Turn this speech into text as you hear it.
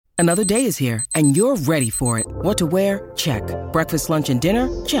Another day is here, and you're ready for it. What to wear? Check. Breakfast, lunch, and dinner?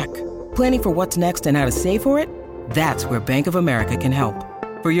 Check. Planning for what's next and how to save for it? That's where Bank of America can help.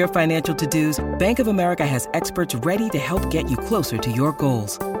 For your financial to-dos, Bank of America has experts ready to help get you closer to your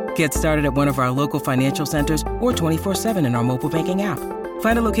goals. Get started at one of our local financial centers or 24/7 in our mobile banking app.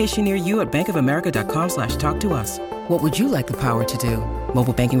 Find a location near you at bankofamerica.com/talktous. What would you like the power to do?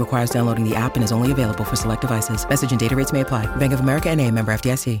 Mobile banking requires downloading the app and is only available for select devices. Message and data rates may apply. Bank of America N.A., member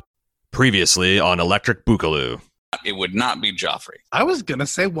FDIC. Previously on Electric Boogaloo. It would not be Joffrey. I was gonna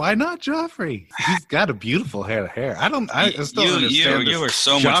say, why not Joffrey? He's got a beautiful head of hair. I still understand you are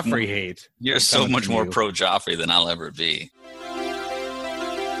so Joffrey much more, hate. You're so much more pro Joffrey than I'll ever be.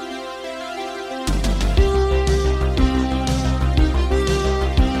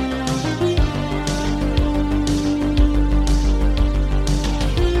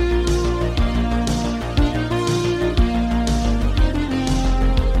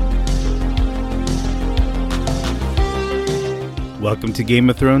 Welcome to Game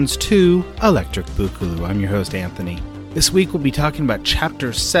of Thrones 2, Electric Boogaloo. I'm your host, Anthony. This week we'll be talking about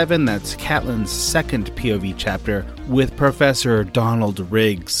Chapter 7, that's Catelyn's second POV chapter, with Professor Donald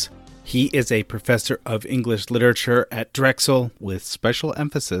Riggs. He is a professor of English literature at Drexel, with special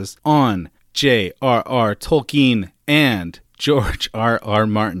emphasis on J.R.R. Tolkien and George R.R.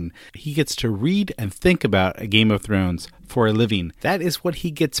 Martin. He gets to read and think about a Game of Thrones for a living. That is what he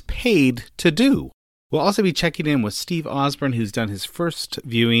gets paid to do. We'll also be checking in with Steve Osborne, who's done his first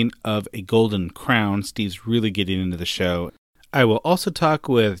viewing of A Golden Crown. Steve's really getting into the show. I will also talk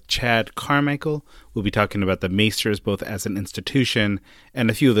with Chad Carmichael. We'll be talking about the Maesters, both as an institution and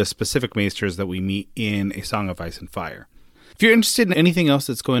a few of the specific Maesters that we meet in A Song of Ice and Fire. If you're interested in anything else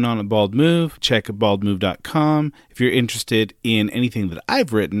that's going on at Bald Move, check baldmove.com. If you're interested in anything that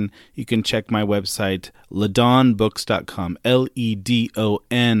I've written, you can check my website, ledonbooks.com,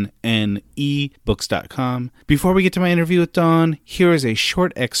 LEDONNE books.com. Before we get to my interview with Don, here is a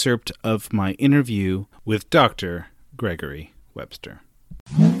short excerpt of my interview with Dr. Gregory Webster.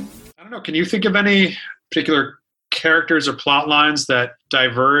 I don't know, can you think of any particular characters or plot lines that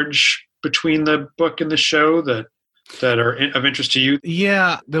diverge between the book and the show that are of interest to you?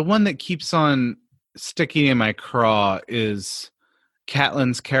 Yeah, the one that keeps on sticking in my craw is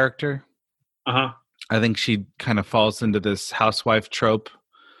Catelyn's character. Uh-huh. I think she kind of falls into this housewife trope.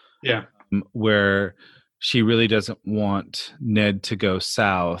 Yeah. Where she really doesn't want Ned to go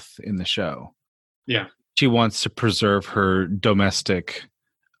south in the show. Yeah. She wants to preserve her domestic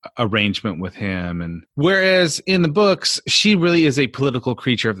arrangement with him, and whereas in the books she really is a political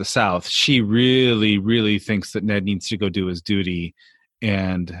creature of the South. She really thinks that Ned needs to go do his duty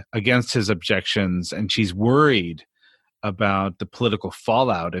and against his objections, and she's worried about the political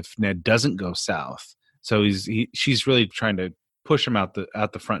fallout if Ned doesn't go south. So she's really trying to push him out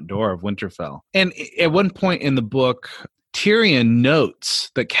the front door of Winterfell. And at one point in the book, Tyrion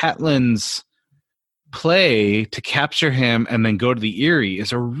notes that Catelyn's play to capture him and then go to the Eyrie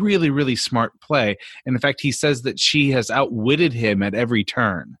is a really smart play. And in fact, he says that she has outwitted him at every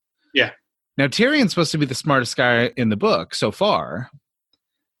turn. Yeah. Now, Tyrion's supposed to be the smartest guy in the book so far.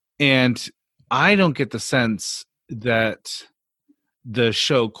 And I don't get the sense that the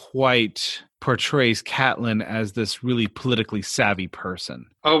show quite portrays Catelyn as this really politically savvy person.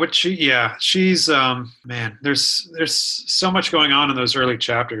 Oh, but she's man, there's so much going on in those early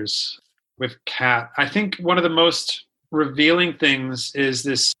chapters with Cat. I think one of the most revealing things is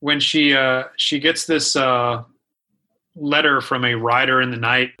this when she gets this letter from a rider in the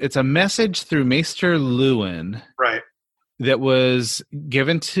night. It's a message through Maester Luwin, right? That was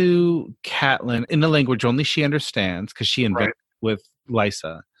given to Catelyn in a language only she understands because she invented with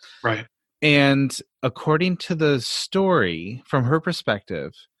Lysa, right? And according to the story, from her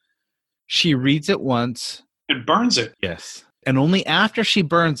perspective, she reads it once and burns it. Yes. And only after she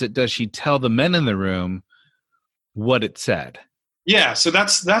burns it does she tell the men in the room what it said. Yeah, so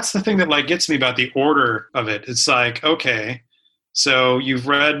that's the thing that like gets me about the order of it. It's like, okay, so you've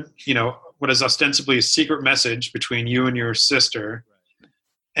read, what is ostensibly a secret message between you and your sister,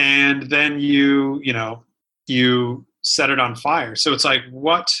 and then you set it on fire. So it's like,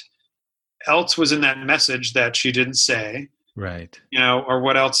 what else was in that message that she didn't say? Right. Or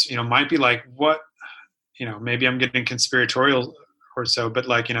what else, might be like, what, maybe I'm getting conspiratorial or so, but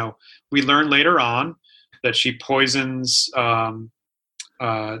like, we learn later on that she poisons Jon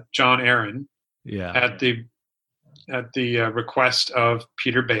Arryn at the request of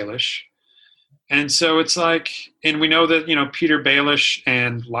Peter Baelish. And so it's like, and we know that, Peter Baelish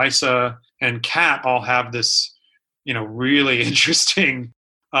and Lysa and Cat all have this, really interesting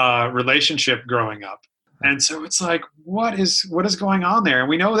relationship growing up. And so it's like, what is going on there?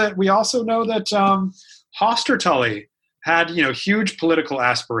 And we also know that Hoster Tully had, huge political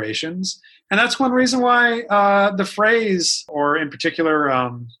aspirations. And that's one reason why the Freys, or in particular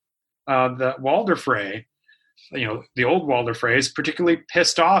the Walder Frey, the old Walder Frey, is particularly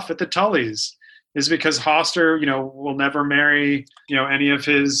pissed off at the Tullys, is because Hoster, will never marry, any of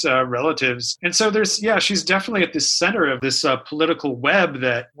his relatives. And so she's definitely at the center of this political web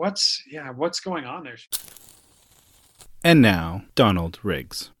that what's going on there? And now, Donald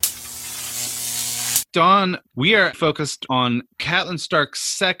Riggs. Don, we are focused on Catelyn Stark's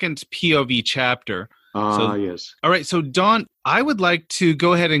second POV chapter. Yes. All right. So, Don, I would like to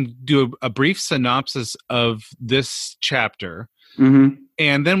go ahead and do a brief synopsis of this chapter, and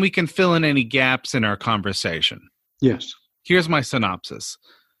then we can fill in any gaps in our conversation. Yes. Here's my synopsis.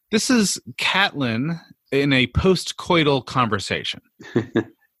 This is Catelyn in a post-coital conversation.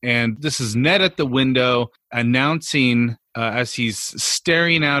 And this is Ned at the window announcing, as he's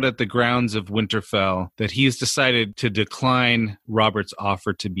staring out at the grounds of Winterfell, that he's decided to decline Robert's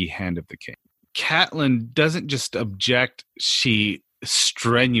offer to be Hand of the King. Catelyn doesn't just object, she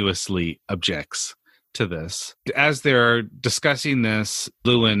strenuously objects to this. As they're discussing this,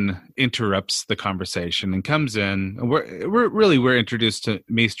 Luwin interrupts the conversation and comes in. We're introduced to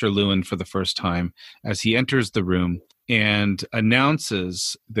Maester Luwin for the first time as he enters the room and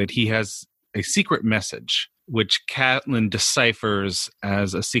announces that he has a secret message, which Catelyn deciphers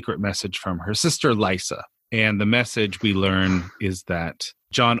as a secret message from her sister Lysa. And the message we learn is that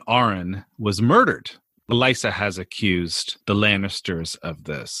Jon Arryn was murdered. Lysa has accused the Lannisters of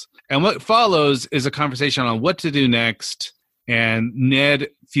this. And what follows is a conversation on what to do next. And Ned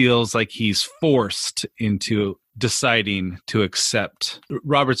feels like he's forced into deciding to accept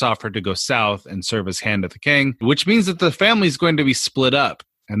Robert's offer to go south and serve as Hand of the King, which means that the family's going to be split up.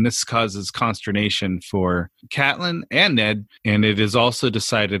 And this causes consternation for Catelyn and Ned. And it is also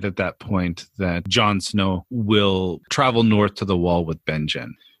decided at that point that Jon Snow will travel north to the Wall with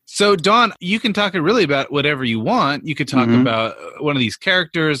Benjen. So, Don, you can talk really about whatever you want. You could talk about one of these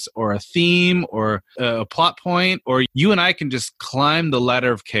characters or a theme or a plot point, or you and I can just climb the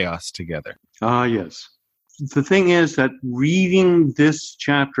ladder of chaos together. Yes. The thing is that reading this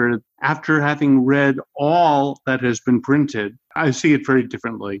chapter, after having read all that has been printed, I see it very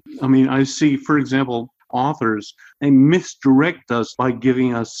differently. I mean, I see, for example, authors, they misdirect us by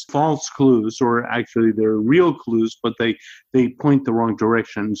giving us false clues, or actually they're real clues, but they point the wrong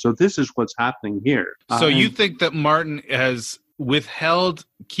direction. So this is what's happening here. So you think that Martin has withheld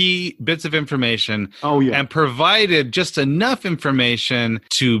key bits of information and provided just enough information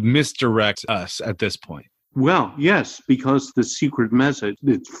to misdirect us at this point? Well, yes, because the secret message,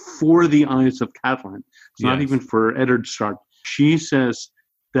 it's for the eyes of Catelyn. It's not even for Eddard Stark. She says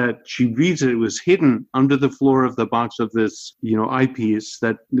that she reads it was hidden under the floor of the box of this, eyepiece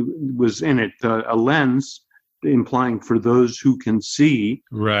that was in it, a lens, implying for those who can see.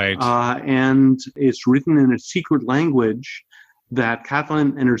 Right. And it's written in a secret language that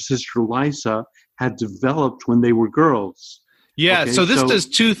Catelyn and her sister Lysa had developed when they were girls. Yeah, okay, so this does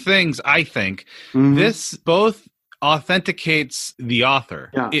two things, I think. This both authenticates the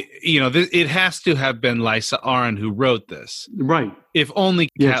author. Yeah. It has to have been Lysa Arryn who wrote this. Right. If only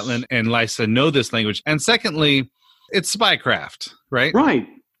Catelyn and Lysa know this language. And secondly, it's spycraft, right? Right.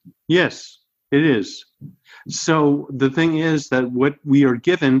 Yes, it is. So the thing is that what we are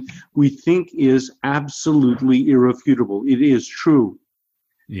given, we think is absolutely irrefutable. It is true.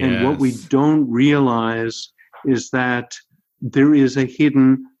 Yes. And what we don't realize is that there is a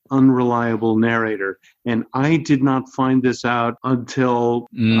hidden, unreliable narrator. And I did not find this out until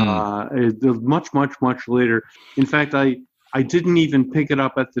much, much, much later. In fact, I didn't even pick it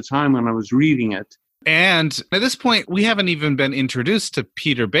up at the time when I was reading it. And at this point, we haven't even been introduced to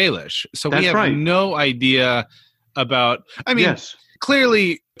Peter Baelish. So we have no idea about... I mean,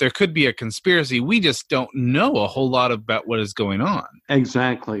 clearly there could be a conspiracy. We just don't know a whole lot about what is going on.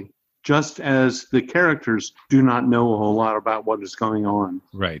 Exactly. Just as the characters do not know a whole lot about what is going on.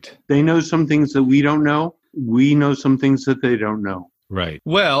 Right. They know some things that we don't know. We know some things that they don't know. Right.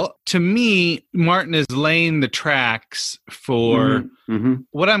 Well, to me, Martin is laying the tracks for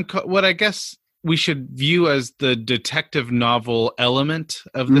what I guess we should view as the detective novel element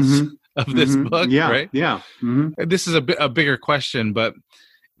of this book. Yeah. Right. Yeah. This is a bigger question, but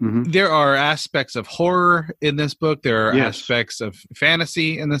there are aspects of horror in this book. There are aspects of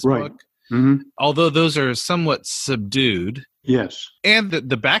fantasy in this book, although those are somewhat subdued. Yes. And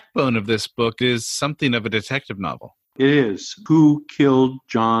the backbone of this book is something of a detective novel. It is. Who killed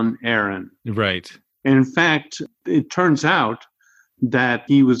Jon Arryn? Right. And in fact, it turns out that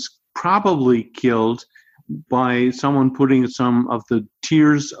he was probably killed by someone putting some of the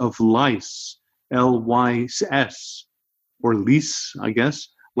tears of lice, L-Y-S, or lice, I guess,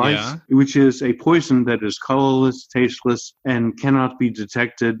 lice, which is a poison that is colorless, tasteless, and cannot be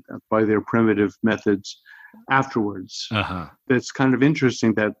detected by their primitive methods afterwards. That's kind of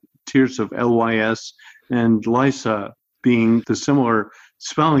interesting that tears of L-Y-S and Lysa being the similar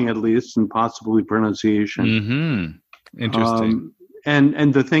spelling, at least, and possibly pronunciation. Interesting.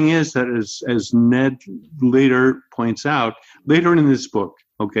 And the thing is that as Ned later points out, later in this book,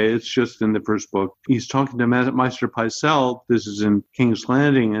 okay, it's just in the first book, he's talking to Maester Pycelle, this is in King's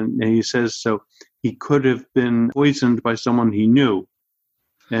Landing, and he says, so he could have been poisoned by someone he knew.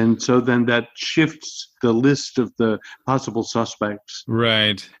 And so then that shifts the list of the possible suspects.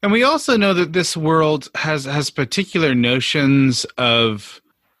 Right. And we also know that this world has particular notions of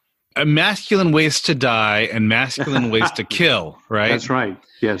masculine ways to die and masculine ways to kill, right? That's right,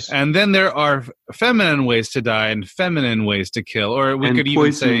 yes. And then there are feminine ways to die and feminine ways to kill. Or we could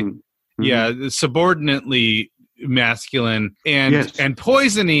even say, subordinately masculine. And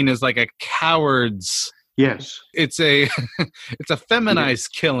poisoning is like a coward's... Yes. It's a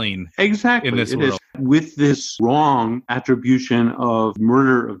feminized killing. Exactly. In this world. With this wrong attribution of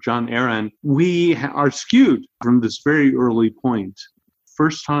murder of Jon Arryn, we are skewed from this very early point.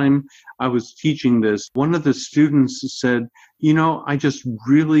 First time I was teaching this, one of the students said, I just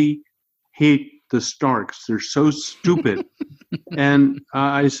really hate the Starks. They're so stupid. And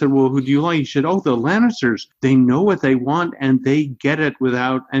I said, well, who do you like? He said, the Lannisters. They know what they want and they get it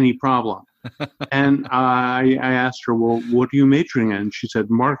without any problem. And I asked her, well, what are you majoring in? She said,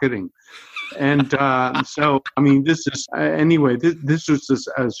 marketing. And so, I mean, this is, anyway, this was just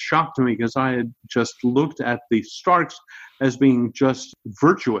a shock to me because I had just looked at the Starks as being just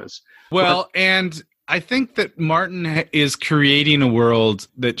virtuous. Well, and I think that Martin is creating a world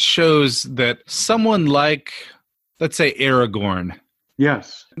that shows that someone like, let's say, Aragorn.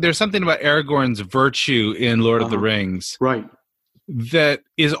 Yes. There's something about Aragorn's virtue in Lord of the Rings. Right. That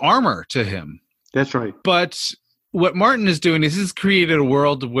is armor to him. That's right. But what Martin is doing is he's created a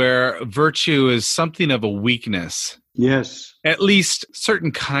world where virtue is something of a weakness. Yes. At least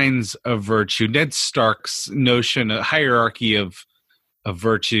certain kinds of virtue. Ned Stark's notion, a hierarchy of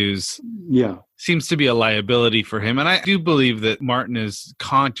virtues, seems to be a liability for him. And I do believe that Martin is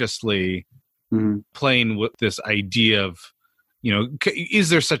consciously playing with this idea of, is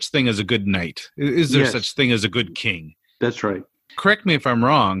there such thing as a good knight? Is there such thing as a good king? That's right. Correct me if I'm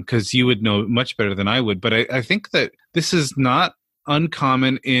wrong, because you would know much better than I would, but I think that this is not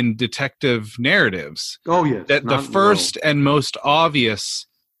uncommon in detective narratives. Oh, yes. That the first and most obvious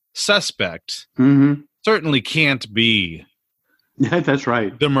suspect certainly can't be that's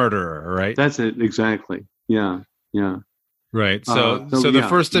right. the murderer, right? That's it, exactly. Yeah. Right. So the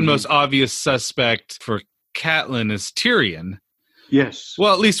first and most obvious suspect for Catelyn is Tyrion. Yes.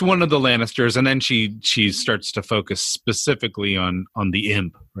 Well, at least one of the Lannisters, and then she starts to focus specifically on the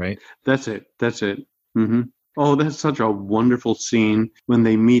imp, right? That's it. Mm-hmm. Oh, that's such a wonderful scene when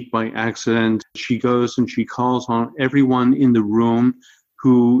they meet by accident. She goes and she calls on everyone in the room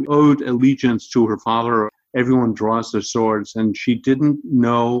who owed allegiance to her father. Everyone draws their swords, and she didn't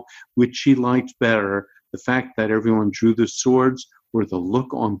know which she liked better, the fact that everyone drew their swords or the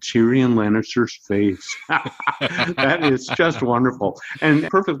look on Tyrion Lannister's face. That is just wonderful. And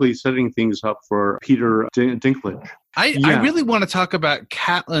perfectly setting things up for Peter Dinklage. I really want to talk about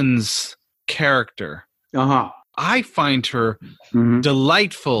Catelyn's character. I find her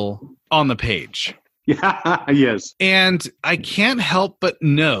delightful on the page. Yeah, yes. And I can't help but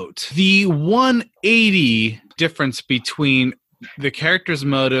note the 180 difference between the character's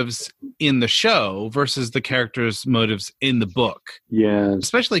motives in the show versus the character's motives in the book. Yes.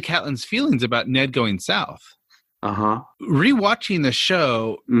 Especially Catelyn's feelings about Ned going south. Rewatching the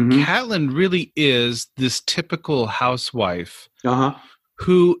show, Catelyn really is this typical housewife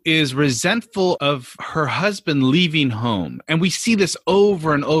who is resentful of her husband leaving home. And we see this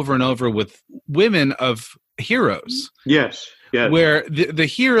over and over and over with women of heroes. Yes. Where the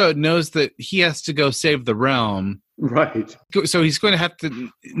hero knows that he has to go save the realm. Right. So he's going to have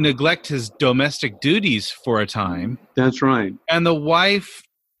to neglect his domestic duties for a time. That's right. And the wife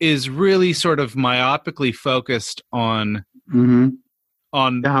is really sort of myopically focused on the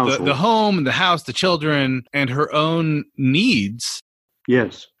home, the house, the children, and her own needs.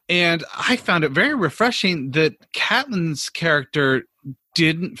 Yes. And I found it very refreshing that Catelyn's character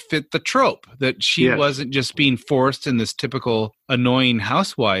didn't fit the trope, that she wasn't just being forced in this typical annoying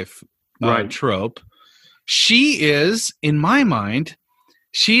housewife trope. She is, in my mind,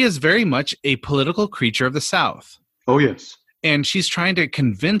 she is very much a political creature of the South. Oh, yes. And she's trying to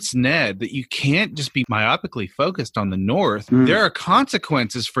convince Ned that you can't just be myopically focused on the North. There are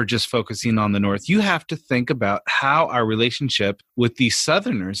consequences for just focusing on the North. You have to think about how our relationship with these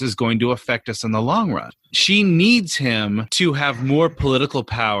Southerners is going to affect us in the long run. She needs him to have more political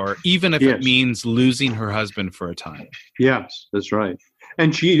power, even if it means losing her husband for a time. Yes, that's right.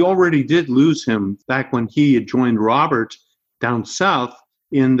 And she already did lose him back when he had joined Robert down south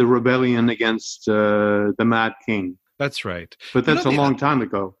in the rebellion against the Mad King. That's right. But that's a long time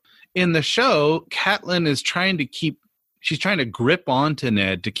ago. In the show, Catelyn is trying to grip onto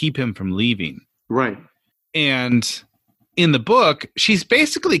Ned to keep him from leaving. Right. And in the book, she's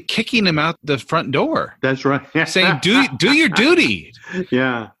basically kicking him out the front door. That's right. Saying, do your duty.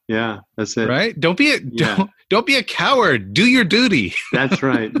 Yeah, that's it. Right? Don't be a coward. Do your duty. That's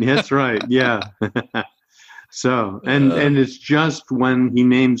right. That's right. Yeah. So, and it's just when he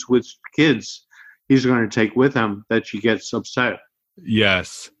names which kids he's going to take with him that she gets upset.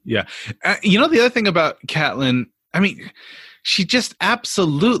 Yes. Yeah. The other thing about Catelyn, I mean, she just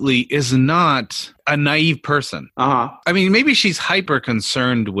absolutely is not a naive person. Uh-huh. I mean, maybe she's hyper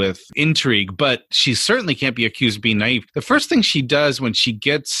concerned with intrigue, but she certainly can't be accused of being naive. The first thing she does when she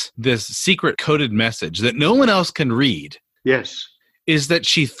gets this secret coded message that no one else can read, is that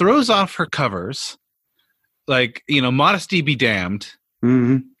she throws off her covers, like, modesty be damned,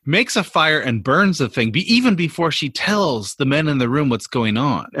 makes a fire and burns the thing, even before she tells the men in the room what's going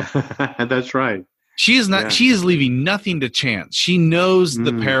on. That's right. She is not. Yeah. She is leaving nothing to chance. She knows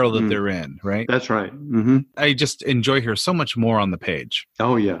the peril that they're in, right? That's right. I just enjoy her so much more on the page.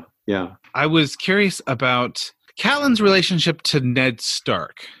 Oh, yeah. Yeah. I was curious about Catelyn's relationship to Ned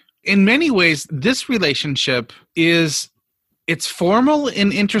Stark. In many ways, this relationship it's formal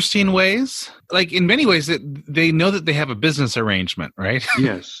in interesting ways. Like, in many ways, they know that they have a business arrangement, right?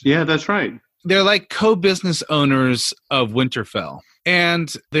 Yes. Yeah, that's right. They're like co-business owners of Winterfell.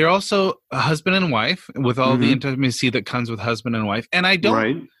 And they're also a husband and wife with all the intimacy that comes with husband and wife. And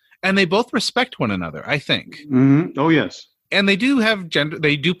and they both respect one another, I think. Oh, yes. And they do have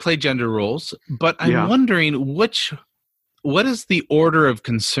they do play gender roles, but I'm wondering what is the order of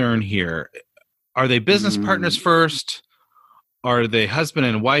concern here? Are they business partners first? Are they husband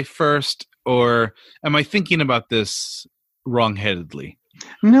and wife first? Or am I thinking about this wrongheadedly?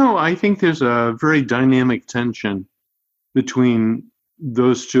 No, I think there's a very dynamic tension between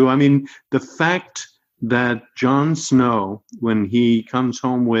those two. I mean, the fact that Jon Snow, when he comes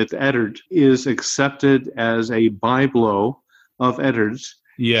home with Eddard, is accepted as a byblow of Eddard's.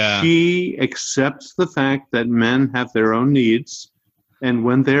 Yeah. She accepts the fact that men have their own needs, and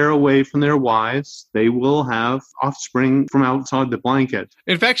when they're away from their wives, they will have offspring from outside the blanket.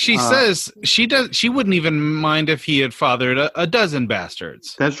 In fact, she says she wouldn't even mind if he had fathered a dozen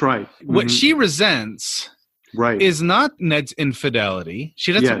bastards. That's right. What she resents is not Ned's infidelity.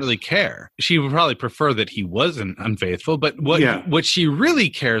 She doesn't really care. She would probably prefer that he wasn't unfaithful, but what she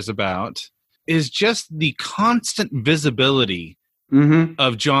really cares about is just the constant visibility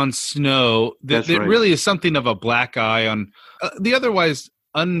of Jon Snow that really is something of a black eye on the otherwise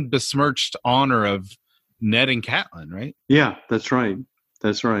unbesmirched honor of Ned and Catelyn, right? Yeah, that's right.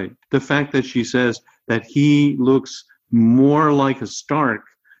 That's right. The fact that she says that he looks more like a Stark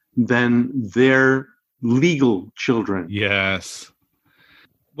than their legal children. Yes.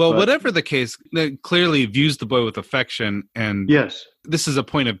 Well, whatever the case, Ned clearly views the boy with affection, and this is a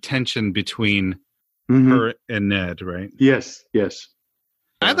point of tension between her and Ned, right? Yes.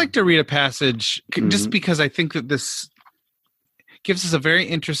 I'd like to read a passage just because I think that this gives us a very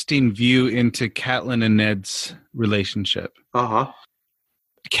interesting view into Catelyn and Ned's relationship.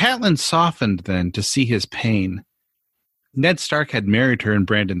 Catelyn softened then to see his pain. Ned Stark had married her in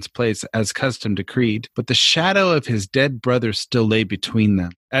Brandon's place, as custom decreed, but the shadow of his dead brother still lay between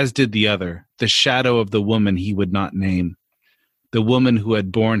them, as did the other, the shadow of the woman he would not name, the woman who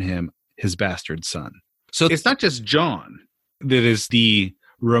had borne him his bastard son. So it's not just Jon that is the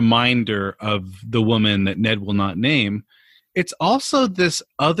reminder of the woman that Ned will not name. It's also this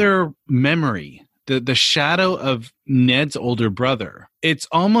other memory, the shadow of Ned's older brother. It's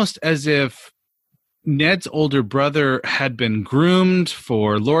almost as if Ned's older brother had been groomed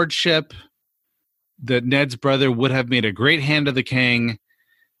for lordship, that Ned's brother would have made a great Hand of the King,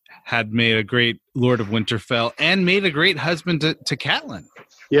 had made a great Lord of Winterfell, and made a great husband to Catelyn.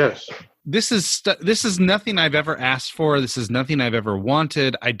 Yes. This is nothing I've ever asked for. This is nothing I've ever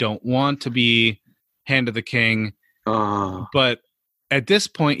wanted. I don't want to be Hand of the King. But at this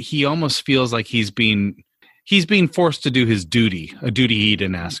point, he almost feels like he's being forced to do his duty, a duty he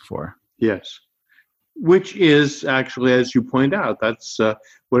didn't ask for. Yes. Which is actually, as you point out, that's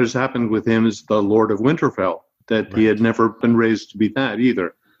what has happened with him as the Lord of Winterfell. that he had never been raised to be that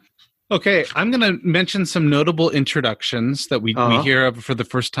either. Okay, I'm going to mention some notable introductions that we hear of for the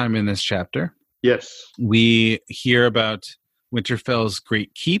first time in this chapter. Yes. We hear about Winterfell's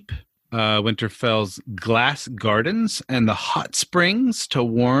Great Keep, Winterfell's glass gardens, and the hot springs to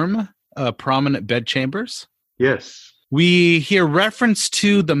warm prominent bedchambers. Yes. We hear reference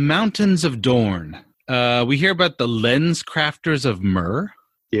to the Mountains of Dorne. We hear about the lens crafters of Myr.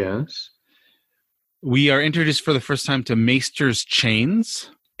 Yes. We are introduced for the first time to Maester's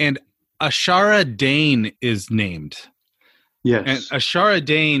Chains, and Ashara Dane is named. Yes. And Ashara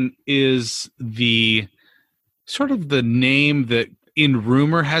Dane is the sort of the name that in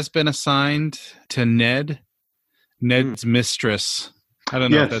rumor has been assigned to Ned's mistress. I don't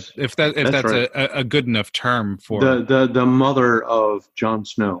know if that's right. a good enough term for the mother of Jon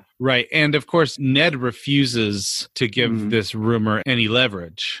Snow. Right. And of course Ned refuses to give this rumor any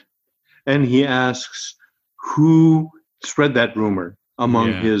leverage. And he asks who spread that rumor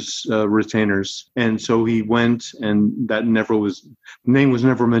among his retainers. And so he went, and that name was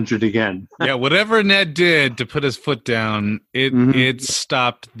never mentioned again. Yeah, whatever Ned did to put his foot down, it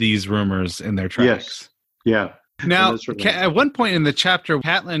stopped these rumors in their tracks. Yes. Yeah. Now, at one point in the chapter,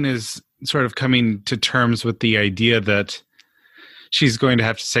 Catelyn is sort of coming to terms with the idea that she's going to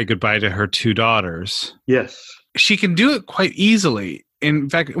have to say goodbye to her 2 daughters. Yes. She can do it quite easily. In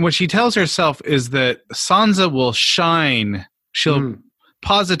fact, what she tells herself is that Sansa will shine. She'll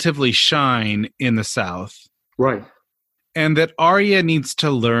positively shine in the South. Right. And that Arya needs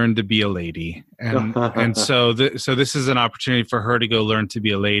to learn to be a lady. And so this is an opportunity for her to go learn to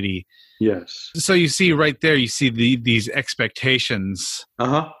be a lady. Yes. So you see right there, you see these expectations.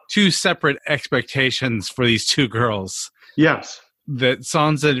 2 separate expectations for these 2 girls. Yes. That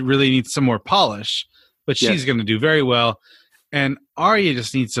Sansa really needs some more polish, but she's going to do very well. And Arya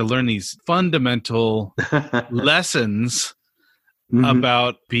just needs to learn these fundamental lessons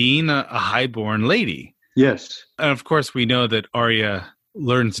about being a highborn lady. Yes. And of course, we know that Arya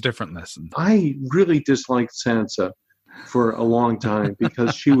learns different lessons. I really disliked Sansa for a long time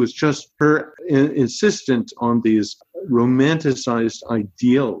because she was just her insistent on these romanticized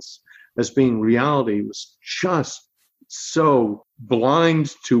ideals as being reality was just so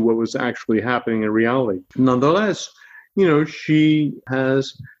blind to what was actually happening in reality. Nonetheless, she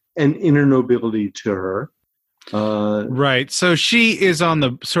has an inner nobility to her. Right. So she is on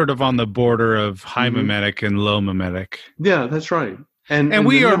the border of high mimetic and low mimetic. Yeah, that's right. And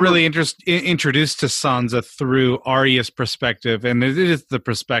we are really introduced to Sansa through Arya's perspective, and it is the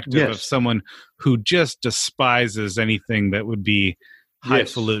perspective of someone who just despises anything that would be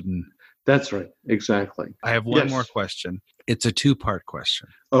highfalutin. That's right. Exactly. I have one more question. It's a 2-part question.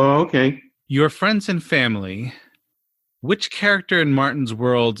 Oh, okay. Your friends and family, which character in Martin's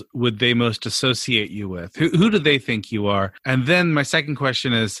world would they most associate you with? Who do they think you are? And then my second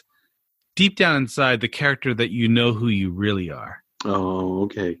question is, deep down inside, the character that you know who you really are. Oh,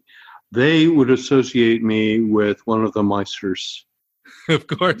 okay. They would associate me with one of the Maesters. Of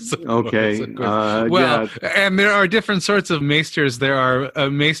course. Okay. And there are different sorts of Maesters. There are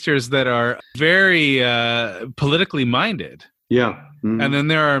Maesters that are very politically minded. Yeah. And then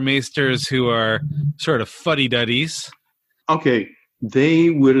there are Maesters who are sort of fuddy-duddies. Okay.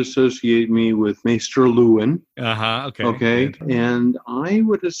 They would associate me with Maester Luwin. Okay. Okay. Good. And I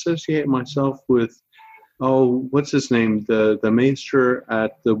would associate myself with, what's his name? The Maester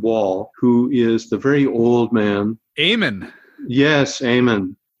at the Wall, who is the very old man. Aemon. Yes,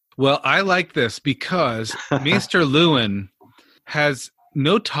 Aemon. Well, I like this because Maester Luwin has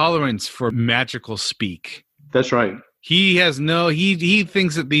no tolerance for magical speak. That's right. He has he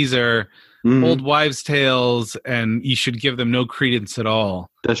thinks that these are old wives' tales and you should give them no credence at all.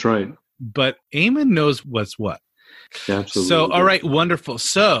 That's right. But Aemon knows what's what. Absolutely. So, all right, wonderful.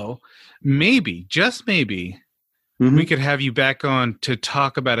 So maybe, just maybe, we could have you back on to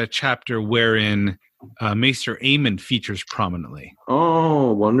talk about a chapter wherein Maester Aemon features prominently.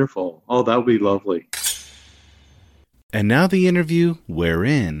 Oh, wonderful. Oh, that would be lovely. And now the interview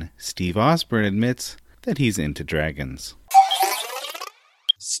wherein Steve Osborne admits that he's into dragons.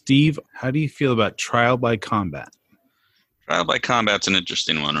 Steve, how do you feel about trial by combat? Trial by combat's an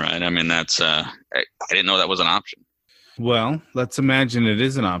interesting one, right? I mean, that's I didn't know that was an option. Well, let's imagine it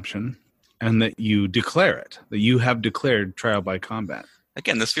is an option and that you declare it, that you have declared trial by combat.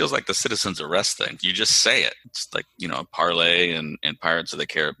 Again, this feels like the citizen's arrest thing. You just say it. It's like, Parlay and Pirates of the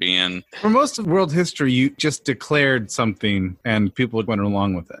Caribbean. For most of world history, you just declared something and people went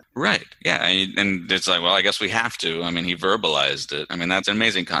along with it. Right. Yeah. And it's like, well, I guess we have to. I mean, he verbalized it. I mean, that's an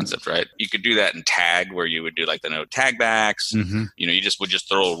amazing concept, right? You could do that in tag where you would do like the no tag backs. Mm-hmm. You just would just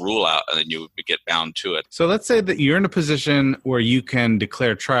throw a rule out and then you would get bound to it. So let's say that you're in a position where you can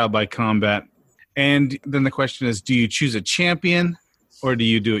declare trial by combat. And then the question is, do you choose a champion? Or do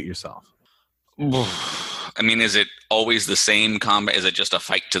you do it yourself? I mean, is it always the same combat? Is it just a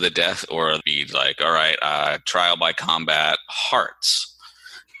fight to the death? Or be like, all right, trial by combat hearts.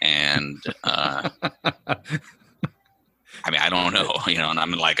 And I mean, I don't know, and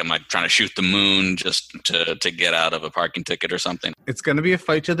I'm like trying to shoot the moon just to get out of a parking ticket or something. It's going to be a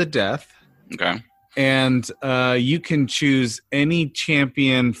fight to the death. Okay. And you can choose any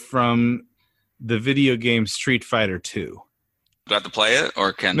champion from the video game Street Fighter 2. Do I have to play it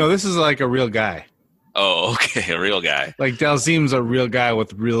or can? No, this is like a real guy. Oh, okay, a real guy. Like Dalzim's a real guy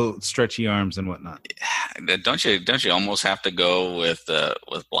with real stretchy arms and whatnot. Don't you almost have to go with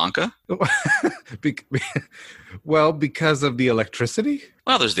Blanca? Well, because of the electricity?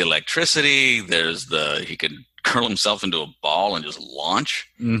 Well, there's the electricity. There's he could curl himself into a ball and just launch.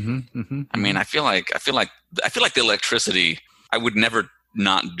 Mm-hmm, mm-hmm. I mean, I feel like the electricity. I would never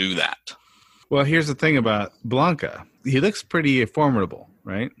not do that. Well, here's the thing about Blanca. He looks pretty formidable,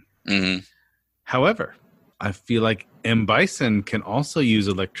 right? Mm-hmm. However, I feel like M. Bison can also use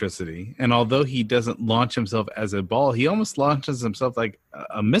electricity. And although he doesn't launch himself as a ball, he almost launches himself like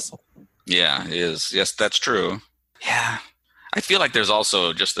a missile. Yeah, he is. Yes, that's true. Yeah. I feel like there's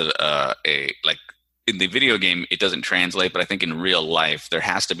also just a in the video game, it doesn't translate, but I think in real life, there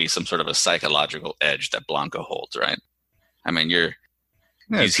has to be some sort of a psychological edge that Blanca holds, right? I mean,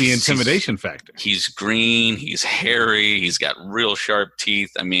 it's the intimidation factor. He's green. He's hairy. He's got real sharp teeth.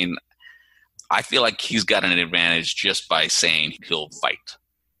 I mean, I feel like he's got an advantage just by saying he'll fight.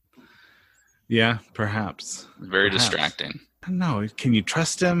 Yeah, perhaps. Very distracting. I don't know. Can you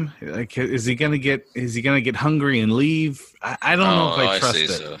trust him? Like, is he gonna get hungry and leave? I don't know if I trust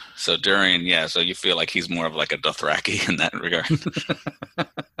it. So you feel like he's more of like a Dothraki in that regard.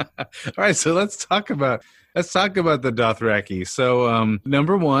 All right, so let's talk about the Dothraki. So,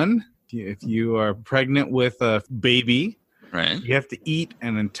 number one, if you are pregnant with a baby, right, you have to eat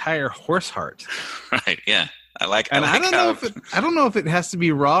an entire horse heart. Right. Yeah, I don't know if it has to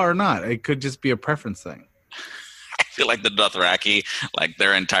be raw or not. It could just be a preference thing. I feel like the Dothraki, like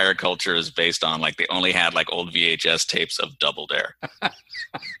their entire culture is based on like they only had like old VHS tapes of Double Dare. A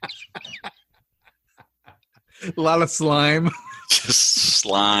lot of slime. Just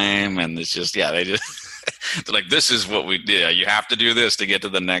slime, and it's just they're like, this is what we did. You have to do this to get to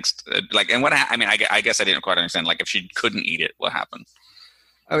the next. I guess I didn't quite understand. Like, if she couldn't eat it, what happened?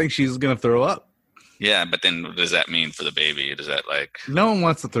 I think she's gonna throw up. Yeah, but then what does that mean for the baby? Does that like... No one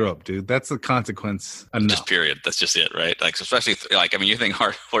wants to throw up, dude. That's the consequence. Just period. That's just it, right? Like, especially, like, I mean, you think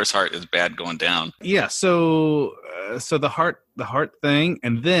horse heart is bad going down. Yeah, so the heart thing,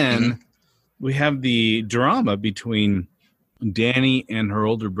 and then we have the drama between Dany and her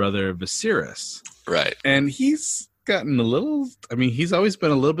older brother, Viserys. Right. And he's gotten he's always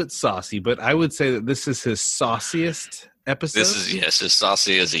been a little bit saucy, but I would say that this is his sauciest episode. This is as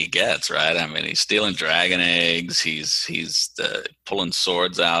saucy as he gets, right? I mean, he's stealing dragon eggs. He's pulling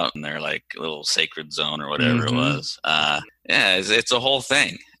swords out in their like little sacred zone or whatever it was. It's a whole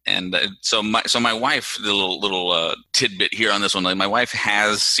thing. And so my wife, the little tidbit here on this one, like my wife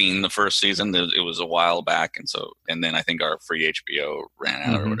has seen the first season. It was a while back, and then I think our free HBO ran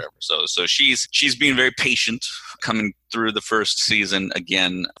out or whatever. So she's being very patient coming through the first season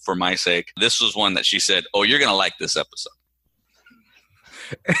again for my sake. This was one that she said, "Oh, you're gonna like this episode."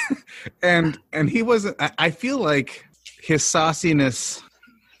 and he wasn't. I feel like his sauciness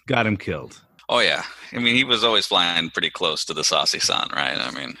got him killed. Oh, yeah. I mean, he was always flying pretty close to the saucy son, right?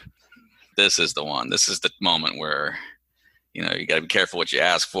 I mean, this is the one. This is the moment where, you got to be careful what you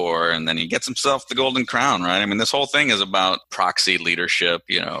ask for, and then he gets himself the golden crown, right? I mean, this whole thing is about proxy leadership,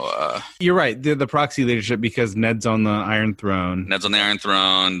 You're right, the proxy leadership, because Ned's on the Iron Throne.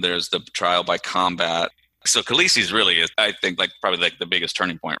 There's the trial by combat. So Khaleesi's really, I think, probably the biggest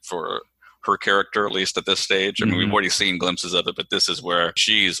turning point for her character, at least at this stage. I mean, we've already seen glimpses of it, but this is where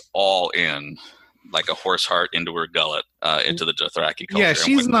she's all in, like a horse heart into her gullet, into the Dothraki culture. Yeah,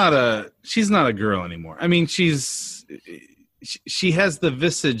 she's not a girl anymore. I mean, she has the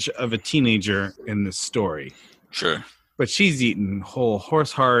visage of a teenager in this story. Sure. But she's eating whole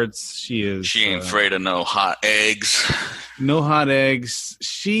horse hearts. She ain't afraid of no hot eggs. No hot eggs.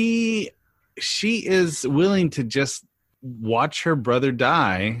 She is willing to just watch her brother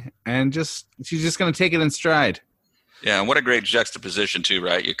die, and she's just going to take it in stride. Yeah, and what a great juxtaposition too,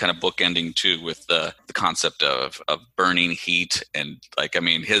 right? You're kind of bookending too with the concept of burning heat, and like, I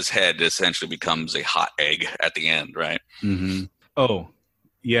mean, his head essentially becomes a hot egg at the end, right? Mm-hmm. Oh,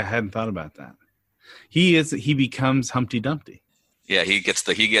 yeah, I hadn't thought about that. He becomes Humpty Dumpty. Yeah, he gets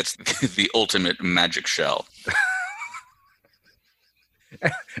the ultimate magic shell.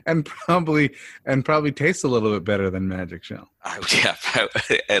 and probably tastes a little bit better than magic shell. Yeah,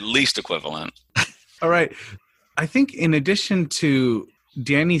 at least equivalent. All right. I think in addition to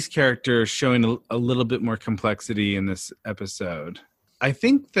Danny's character showing a little bit more complexity in this episode, I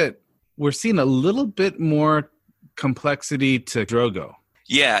think that we're seeing a little bit more complexity to Drogo.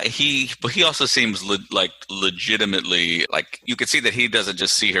 Yeah, he also seems legitimately, like, you could see that he doesn't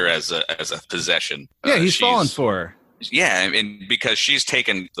just see her as a possession. Yeah, he's fallen for her. Yeah, and because she's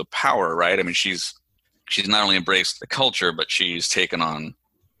taken the power, right? I mean, she's not only embraced the culture, but she's taken on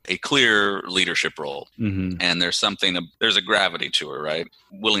a clear leadership role. Mm-hmm. And there's a gravity to her, right?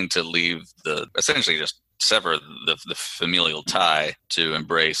 Willing to leave essentially just sever the familial tie to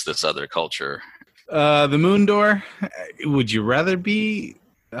embrace this other culture. The Moon Door, would you rather be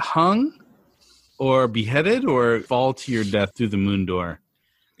hung or beheaded or fall to your death through the Moon Door?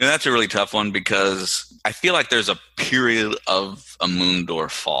 Yeah, that's a really tough one, because I feel like there's a period of a Moon Door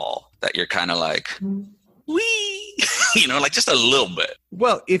fall that you're kind of like, wee, like just a little bit.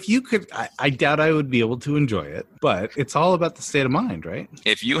 Well, if you could, I doubt I would be able to enjoy it, but it's all about the state of mind, right?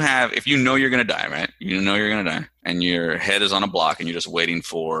 If you know you're going to die, right? You know you're going to die, and your head is on a block and you're just waiting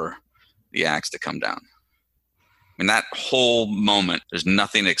for the axe to come down. I mean, that whole moment, there's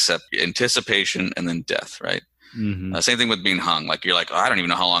nothing except anticipation and then death, right? Mm-hmm. Same thing with being hung. Like, you're like, oh, I don't even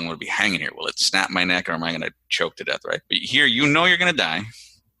know how long I'm going to be hanging here. Will it snap my neck, or am I going to choke to death, right? But here, you know you're going to die,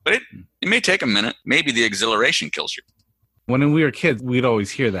 but it may take a minute. Maybe the exhilaration kills you. When we were kids, we'd always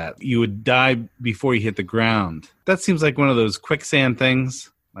hear that. You would die before you hit the ground. That seems like one of those quicksand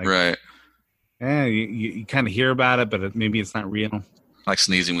things. Like, right. Yeah, you kind of hear about it, but maybe it's not real. Like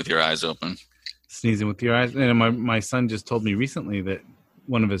sneezing with your eyes open. Sneezing with your eyes. And my son just told me recently that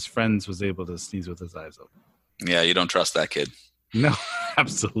one of his friends was able to sneeze with his eyes open. Yeah, you don't trust that kid. No,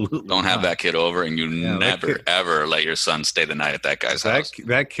 absolutely don't have that kid over, and you never, ever let your son stay the night at that guy's house.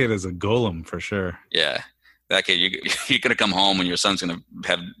 That kid is a golem for sure. Yeah. That kid, you're going to come home and your son's going to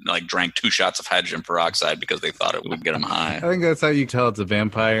have drank 2 shots of hydrogen peroxide because they thought it would get him high. I think that's how you tell it's a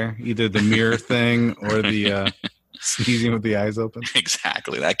vampire, either the mirror thing or the sneezing with the eyes open.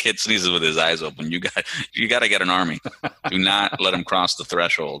 Exactly. That kid sneezes with his eyes open. You got to get an army. Do not let him cross the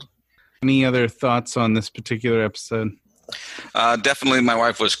threshold. Any other thoughts on this particular episode? Definitely, my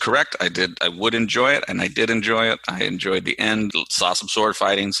wife was correct. I would enjoy it, and I did enjoy it. I enjoyed the end. Saw some sword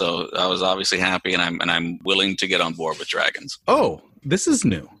fighting, so I was obviously happy, and I'm willing to get on board with dragons. Oh, this is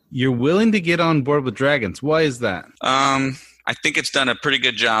new. You're willing to get on board with dragons. Why is that? I think it's done a pretty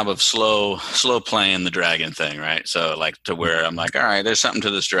good job of slow playing the dragon thing, right? So, like, to where I'm like, all right, there's something to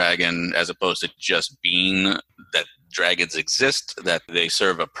this dragon, as opposed to just being that dragons exist, that they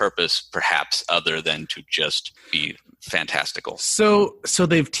serve a purpose perhaps other than to just be fantastical. So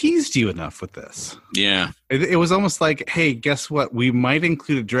they've teased you enough with this. Yeah. It was almost like, hey, guess what? We might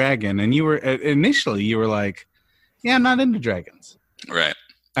include a dragon. And you were like, yeah, I'm not into dragons. Right.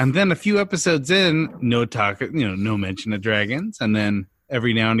 And then a few episodes in, no talk, no mention of dragons. And then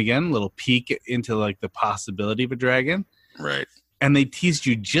every now and again, a little peek into like the possibility of a dragon. Right. And they teased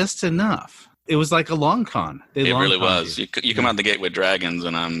you just enough. It was like a long con. It really was. You come out the gate with dragons,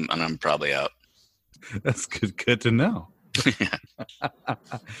 and I'm probably out. That's good to know. All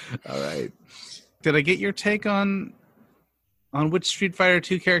right. Did I get your take on which Street Fighter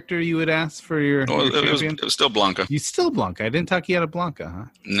 2 character you would ask for your champion? It was still Blanca. You still Blanca. I didn't talk you out of Blanca, huh?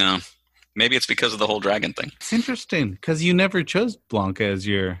 No. Maybe it's because of the whole dragon thing. It's interesting because you never chose Blanca as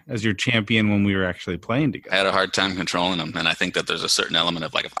your champion when we were actually playing together. I had a hard time controlling him, and I think that there's a certain element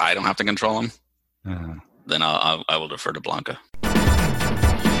of, like, if I don't have to control him, then I will defer to Blanca.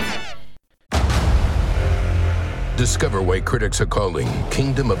 Discover why critics are calling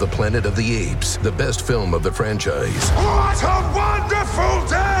Kingdom of the Planet of the Apes the best film of the franchise. What a wonderful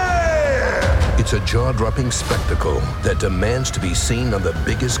day! It's a jaw-dropping spectacle that demands to be seen on the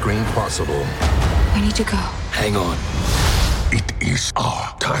biggest screen possible. We need to go. Hang on. It is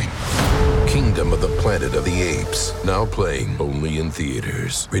our time. Kingdom of the Planet of the Apes. Now playing only in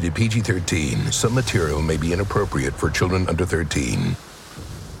theaters. Rated PG-13. Some material may be inappropriate for children under 13.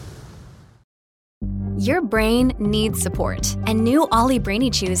 Your brain needs support, and new Ollie Brainy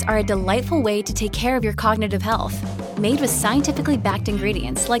Chews are a delightful way to take care of your cognitive health. Made with scientifically backed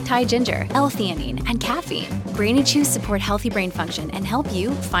ingredients like Thai ginger, L-theanine, and caffeine, Brainy Chews support healthy brain function and help you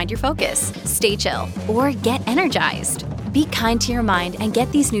find your focus, stay chill, or get energized. Be kind to your mind and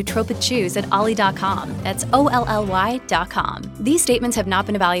get these nootropic chews at ollie.com. That's OLLY.com. These statements have not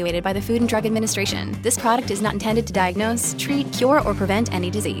been evaluated by the Food and Drug Administration. This product is not intended to diagnose, treat, cure, or prevent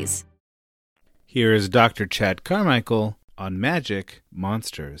any disease. Here is Dr. Chad Carmichael on magic,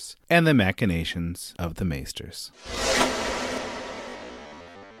 monsters, and the machinations of the Maesters.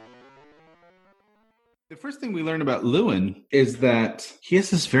 The first thing we learn about Luwin is that he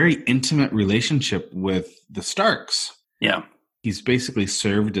has this very intimate relationship with the Starks. Yeah. He's basically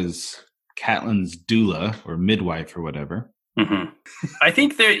served as Catelyn's doula or midwife or whatever. Mm-hmm. I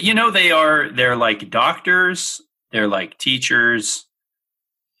think they're like doctors, they're like teachers.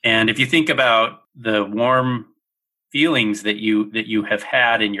 And if you think about the warm feelings that you have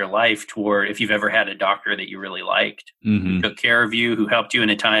had in your life toward, if you've ever had a doctor that you really liked, who took care of you, who helped you in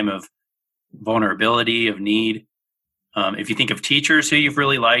a time of vulnerability, of need. If you think of teachers who you've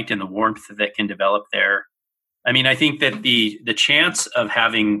really liked and the warmth that can develop there. I mean, I think that the chance of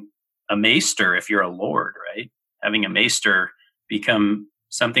having a maester, if you're a lord, right? Having a maester become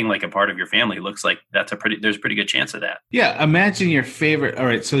something like a part of your family looks like there's a pretty good chance of that. Yeah. Imagine your favorite. All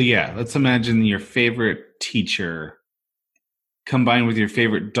right. So yeah, let's imagine your favorite teacher combined with your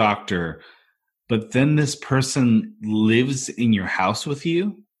favorite doctor, but then this person lives in your house with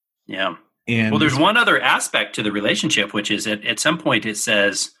you. Yeah. And well, there's one other aspect to the relationship, which is at some point it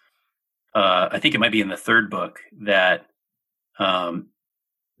says, I think it might be in the third book, that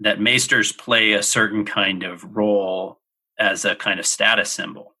maesters play a certain kind of role as a kind of status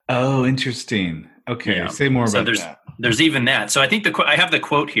symbol. Oh, interesting. Okay, yeah. Say more about that. There's even that. So I think I have the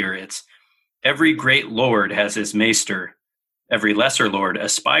quote here. It's, every great lord has his maester. Every lesser lord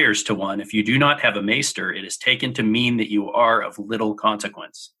aspires to one. If you do not have a maester, it is taken to mean that you are of little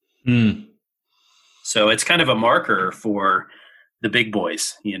consequence. Mm. So it's kind of a marker for the big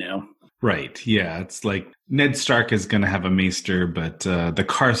boys, you know? Right. Yeah. It's like Ned Stark is going to have a maester, but the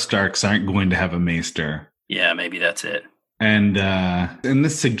Karstarks aren't going to have a maester. Yeah, maybe that's it. And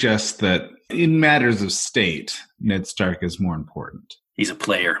this suggests that in matters of state, Ned Stark is more important. He's a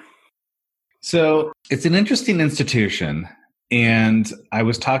player. So it's an interesting institution. And I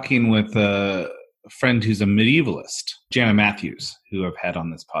was talking with a friend who's a medievalist, Jana Matthews, who I've had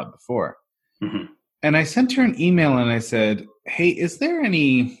on this pod before. Mm-hmm. And I sent her an email and I said, hey, is there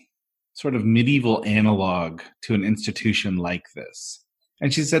any sort of medieval analog to an institution like this?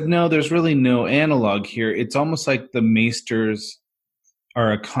 And she said, no, there's really no analog here. It's almost like the maesters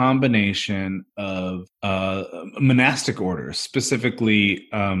are a combination of monastic orders, specifically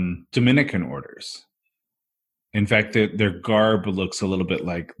Dominican orders. In fact, their garb looks a little bit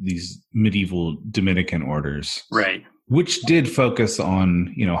like these medieval Dominican orders. Right. Which did focus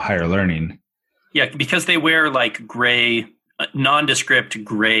on, higher learning. Yeah, because they wear like gray, nondescript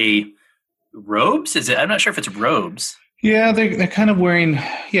gray robes. Is it? I'm not sure if it's robes. Yeah, they're kind of wearing,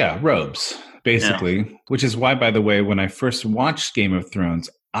 robes, basically. Yeah. Which is why, by the way, when I first watched Game of Thrones,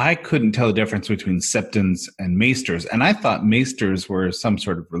 I couldn't tell the difference between septons and maesters. And I thought maesters were some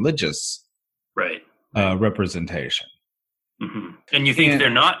sort of religious representation. Mm-hmm. And you think they're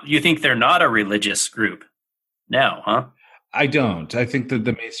not? You think they're not a religious group now, huh? I don't. I think that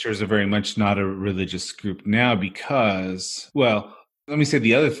the maesters are very much not a religious group now because, well, let me say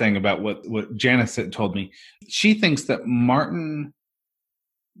the other thing about what Janice told me. She thinks that Martin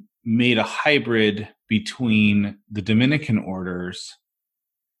made a hybrid between the Dominican orders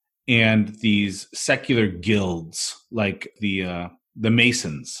and these secular guilds, like the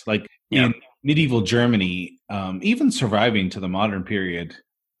Masons. Like in medieval Germany, even surviving to the modern period,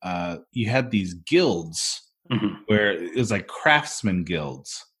 you had these guilds where it was like craftsman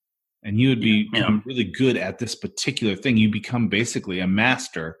guilds. And you would become really good at this particular thing. You become basically a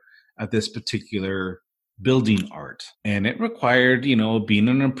master at this particular building art. And it required, being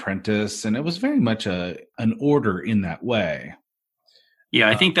an apprentice. And it was very much an order in that way. Yeah,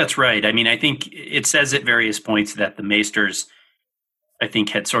 I think that's right. I mean, I think it says at various points that the maesters, I think,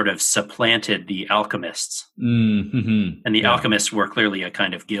 had sort of supplanted the alchemists. Mm-hmm. And the alchemists were clearly a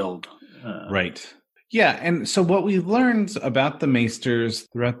kind of guild. Right. Yeah, and so what we've learned about the maesters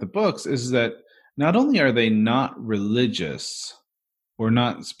throughout the books is that not only are they not religious or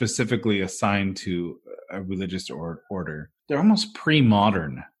not specifically assigned to a religious order, they're almost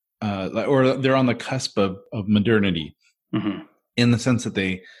pre-modern, or they're on the cusp of modernity in the sense that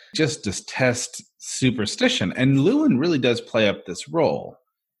they just detest superstition. And Luwin really does play up this role.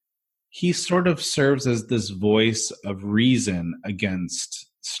 he sort of serves as this voice of reason against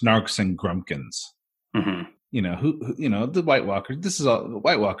snarks and grumpkins. Mm-hmm. The White Walkers. The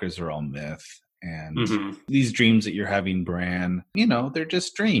White Walkers are all myth, and these dreams that you're having, Bran, they're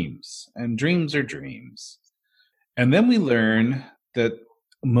just dreams, and dreams are dreams. And then we learn that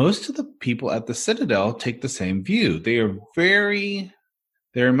most of the people at the Citadel take the same view. They're very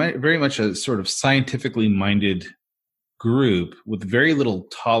much a sort of scientifically minded group with very little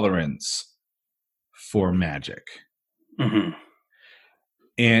tolerance for magic. Mm-hmm.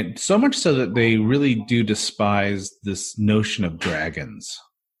 And so much so that they really do despise this notion of dragons.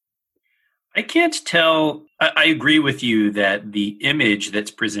 I can't tell. I agree with you that the image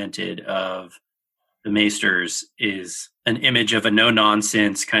that's presented of the Maesters is an image of a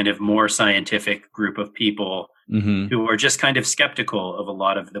no-nonsense, kind of more scientific group of people who are just kind of skeptical of a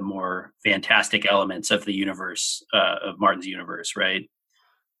lot of the more fantastic elements of the universe, of Martin's universe, right?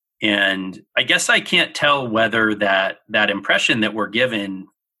 And I guess I can't tell whether that impression that we're given,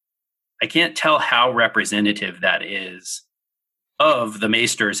 I can't tell how representative that is of the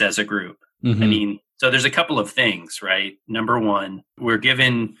Maesters as a group. Mm-hmm. I mean, so there's a couple of things, right? Number one, we're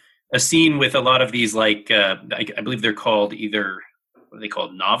given a scene with a lot of these, like, I believe they're called what are they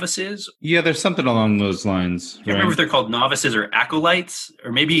called? Novices? Yeah, there's something along those lines. I can't remember if they're called novices or acolytes,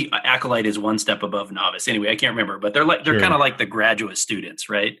 or maybe acolyte is one step above novice. Anyway, I can't remember, but they're kind of like the graduate students,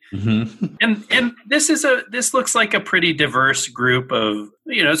 right? Mm-hmm. And this looks like a pretty diverse group of,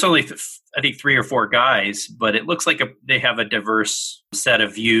 it's only I think 3 or 4 guys, but it looks like they have a diverse set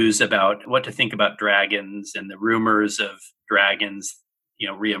of views about what to think about dragons and the rumors of dragons,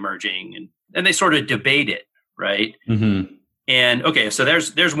 reemerging, and they sort of debate it, right? Mm-hmm. And okay, so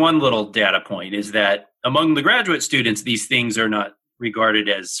there's one little data point, is that among the graduate students, these things are not regarded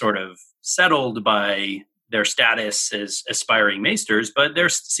as sort of settled by their status as aspiring maesters, but they're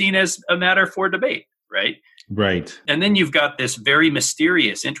seen as a matter for debate, right? Right. And then you've got this very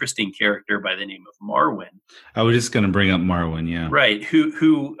mysterious, interesting character by the name of Marwyn. I was just going to bring up Marwyn, yeah. Right,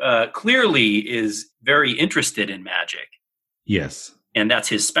 who clearly is very interested in magic. Yes. And that's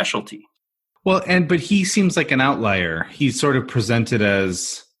his specialty. Well, but he seems like an outlier. He's sort of presented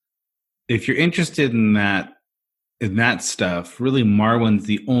as, if you're interested in that stuff, really Marwyn's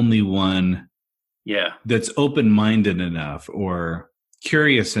the only one that's open-minded enough or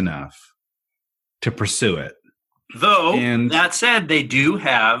curious enough to pursue it. Though, that said, they do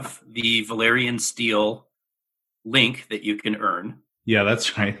have the Valyrian steel link that you can earn. Yeah,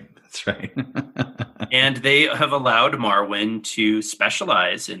 that's right. That's right. And they have allowed Marwyn to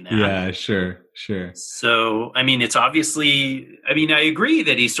specialize in that. Yeah, sure. So, I mean, it's obviously, I agree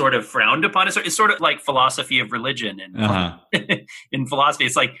that he's sort of frowned upon. It's sort of like philosophy of religion. And in philosophy,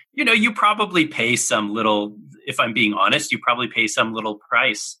 it's like, you probably pay some little, if I'm being honest, you probably pay some little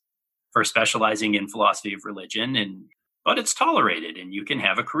price for specializing in philosophy of religion, but it's tolerated and you can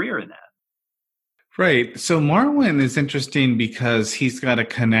have a career in that. Right. So Marwyn is interesting because he's got a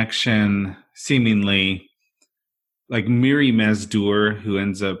connection, seemingly, like Miri Mazdur, who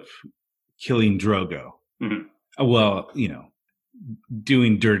ends up killing Drogo. Mm-hmm. Well,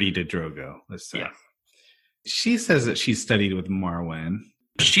 doing dirty to Drogo, let's say. Yeah. She says that she studied with Marwyn.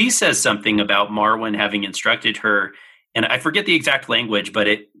 She says something about Marwyn having instructed her, and I forget the exact language, but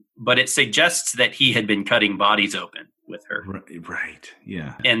it suggests that he had been cutting bodies open with her. Right.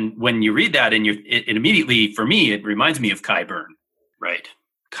 Yeah. And when you read that, it immediately, for me, it reminds me of Qyburn. Right.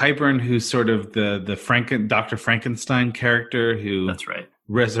 Qyburn, who's sort of the Dr. Frankenstein character who that's right.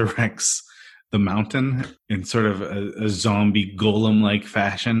 resurrects the mountain in sort of a zombie golem-like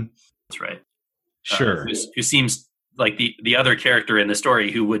fashion. That's right. Sure. Who seems like the other character in the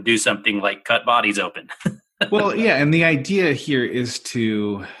story who would do something like cut bodies open. Well, yeah, and the idea here is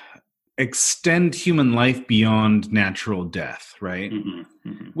to extend human life beyond natural death, right? Mm-hmm,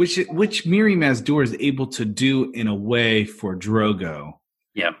 mm-hmm. Which Miri Mazdur is able to do in a way for Drogo.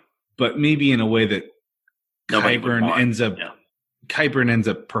 Yeah. But maybe in a way that Qyburn ends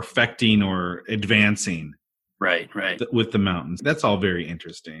up perfecting or advancing. Right. With the mountains. That's all very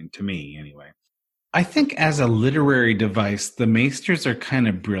interesting to me anyway. I think as a literary device, the Maesters are kind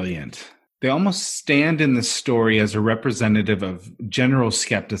of brilliant. They almost stand in the story as a representative of general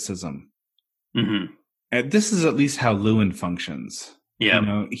skepticism. Mm-hmm. And this is at least how Luwin functions.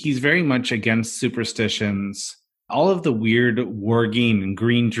 Yeah. He's very much against superstitions. All of the weird warging and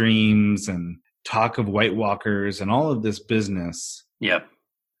green dreams and talk of White Walkers and all of this business. Yeah.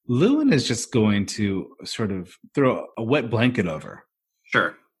 Luwin is just going to sort of throw a wet blanket over.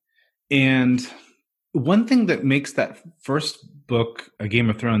 Sure. And one thing that makes that first book, A Game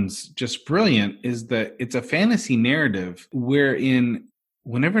of Thrones, just brilliant is that it's a fantasy narrative wherein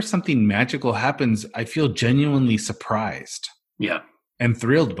whenever something magical happens, I feel genuinely surprised. Yeah. And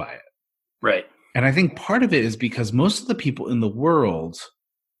thrilled by it. Right. And I think part of it is because most of the people in the world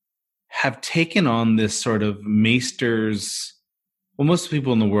have taken on this sort of maesters. Well, most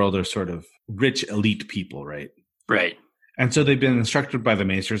people in the world are sort of rich elite people, right? Right. And so they've been instructed by the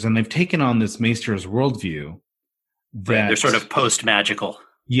maesters, and they've taken on this maesters worldview. Right. They're sort of post-magical.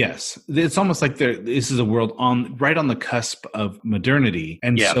 Yes. It's almost like this is a world right on the cusp of modernity.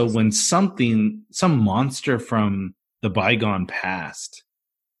 And so when some monster from the bygone past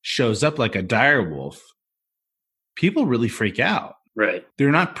shows up like a direwolf, people really freak out. Right.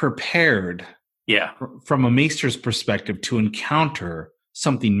 They're not prepared from a maester's perspective to encounter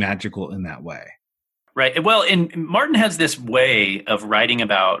something magical in that way. Right. Well, and Martin has this way of writing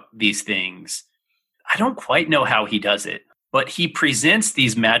about these things. I don't quite know how he does it, but he presents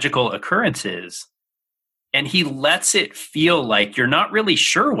these magical occurrences and he lets it feel like you're not really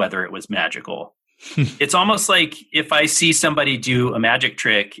sure whether it was magical. It's almost like if I see somebody do a magic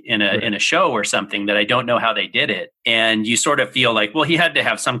trick in a show or something that I don't know how they did it, and you sort of feel like, well, he had to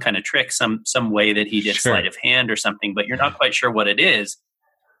have some kind of trick, some way that he did sleight of hand or something, but you're not quite sure what it is.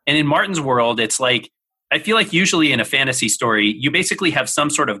 And in Martin's world, it's like, I feel like usually in a fantasy story, you basically have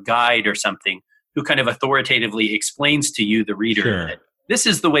some sort of guide or something who kind of authoritatively explains to you, the reader, that this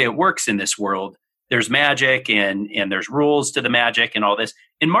is the way it works in this world. There's magic and there's rules to the magic and all this.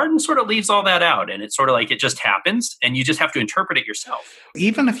 And Martin sort of leaves all that out. And it's sort of like it just happens and you just have to interpret it yourself.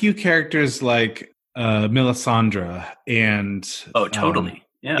 Even a few characters like Melisandre and... Oh, totally.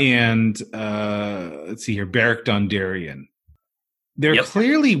 And let's see here, Beric Dondarrion. They're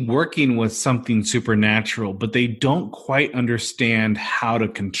clearly working with something supernatural, but they don't quite understand how to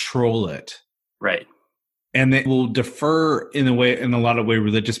control it. Right. And they will defer in a lot of ways,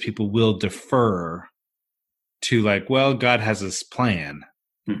 religious people will defer to like, well, God has his plan.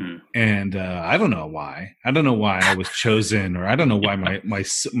 Mm-hmm. And I don't know why. I don't know why I was chosen, or I don't know why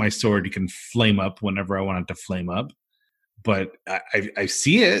my sword can flame up whenever I want it to flame up. But I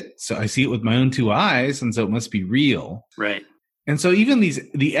see it. So I see it with my own two eyes. And so it must be real. Right. And so even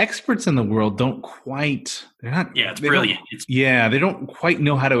the experts in the world don't quite, it's brilliant. They don't quite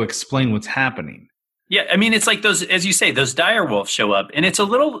know how to explain what's happening. Yeah, I mean, it's like those, as you say, those direwolves show up. And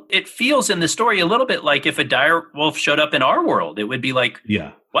it feels in the story a little bit like if a direwolf showed up in our world, it would be like,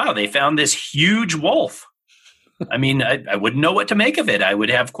 wow, they found this huge wolf. I mean, I wouldn't know what to make of it. I would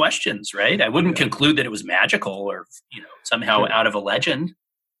have questions, right? I wouldn't conclude that it was magical or, somehow out of a legend.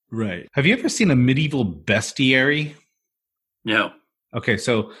 Right. Have you ever seen a medieval bestiary? No. Okay,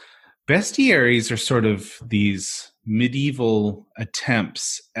 so bestiaries are sort of these medieval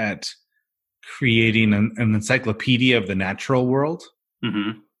attempts at creating an encyclopedia of the natural world.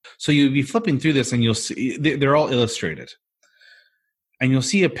 Mm-hmm. So you'll be flipping through this and you'll see, they're all illustrated. And you'll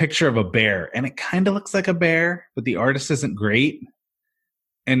see a picture of a bear, and it kind of looks like a bear, but the artist isn't great.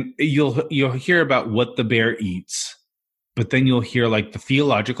 And you'll hear about what the bear eats, but then you'll hear like the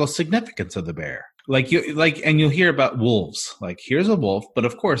theological significance of the bear. And you'll hear about wolves. Like, here's a wolf, but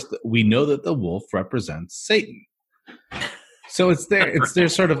of course we know that the wolf represents Satan. So it's their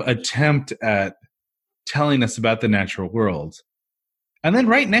sort of attempt at telling us about the natural world. And then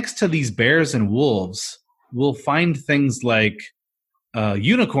right next to these bears and wolves, we'll find things like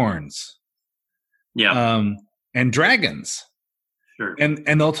unicorns, and dragons. Sure.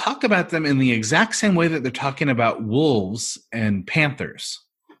 And they'll talk about them in the exact same way that they're talking about wolves and panthers.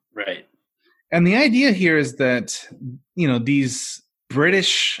 Right. And the idea here is that, these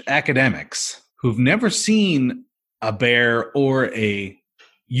British academics who've never seen a bear or a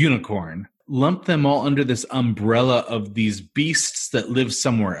unicorn lump them all under this umbrella of these beasts that live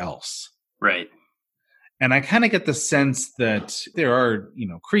somewhere else. Right. And I kind of get the sense that there are,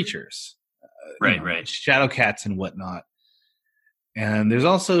 creatures. Right. Shadow cats and whatnot. And there's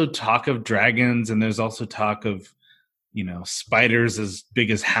also talk of dragons, and there's also talk of, spiders as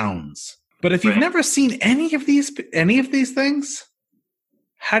big as hounds. But if you've never seen any of these things,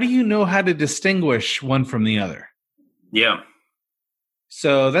 how do you know how to distinguish one from the other? Yeah.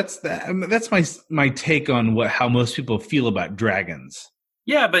 So that's my take on how most people feel about dragons.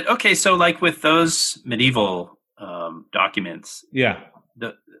 Yeah, but okay, so like with those medieval documents,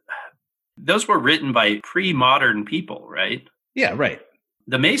 those were written by pre-modern people, right? Yeah, right.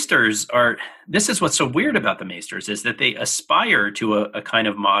 The maesters this is what's so weird about the maesters, is that they aspire to a kind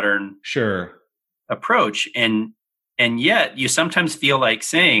of modern approach. And yet you sometimes feel like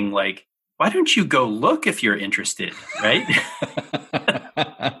saying, like, why don't you go look if you're interested, right?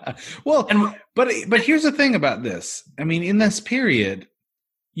 Well, but here's the thing about this. I mean, in this period,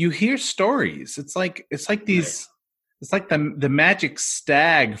 you hear stories. It's like these It's like the magic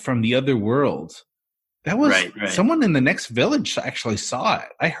stag from the other world. That was right. Someone in the next village actually saw it.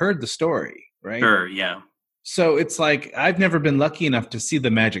 I heard the story, right? Sure, yeah. So it's like I've never been lucky enough to see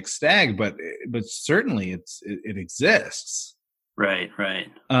the magic stag, but certainly it exists. Right.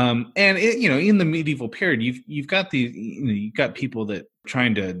 And it, in the medieval period, you've got you've got people that are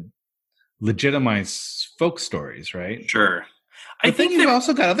trying to legitimize folk stories, right? Sure. I think you've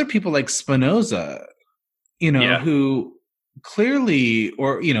also got other people like Spinoza, who clearly,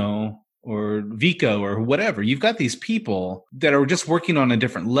 or Vico or whatever. You've got these people that are just working on a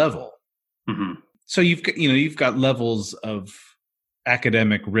different level. Mm-hmm. So you've got levels of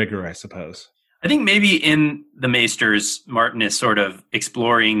academic rigor, I suppose. I think maybe in the Maesters, Martin is sort of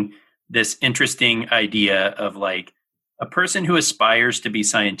exploring this interesting idea of like a person who aspires to be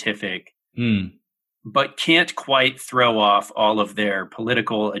scientific, but can't quite throw off all of their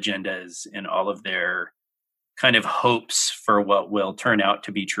political agendas and all of their kind of hopes for what will turn out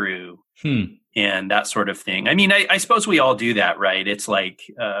to be true and that sort of thing. I mean, I suppose we all do that, right? It's like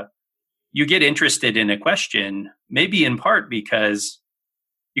you get interested in a question, maybe in part because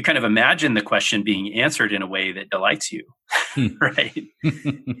you kind of imagine the question being answered in a way that delights you, right?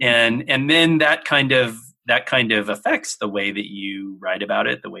 and then that kind of affects the way that you write about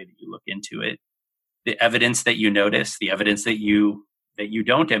it, the way that you look into it, the evidence that you notice, the evidence that you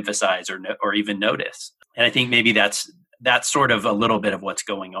don't emphasize or even notice. And I think maybe that's sort of a little bit of what's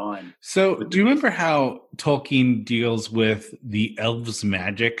going on. So do you remember how Tolkien deals with the elves'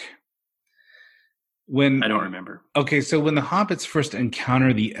 magic? I don't remember. Okay, so when the hobbits first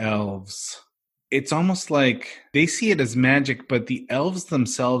encounter the elves, it's almost like they see it as magic, but the elves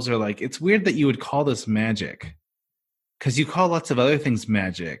themselves are like, it's weird that you would call this magic because you call lots of other things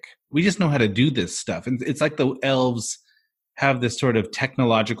magic. We just know how to do this stuff. And it's like the elves have this sort of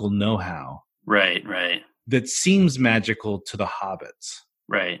technological know-how. Right. That seems magical to the hobbits.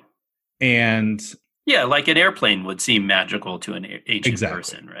 Right. And yeah, like an airplane would seem magical to an ancient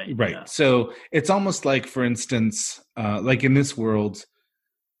person, right? Right. Yeah. So it's almost like, for instance, like in this world,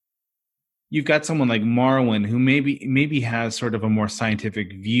 you've got someone like Marwyn who maybe has sort of a more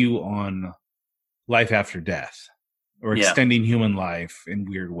scientific view on life after death or extending human life in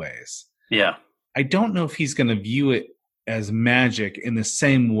weird ways. Yeah. I don't know if he's going to view it as magic in the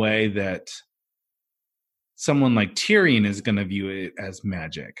same way that someone like Tyrion is going to view it as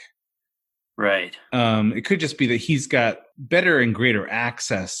magic. Right. It could just be that he's got better and greater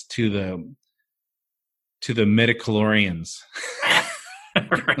access to the midichlorians.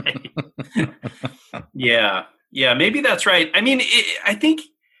 Right. Yeah. Maybe that's right. I mean, I think,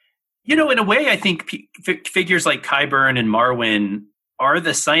 in a way, I think figures like Qyburn and Marwyn are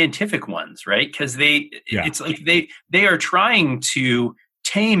the scientific ones, right? Because it's like they are trying to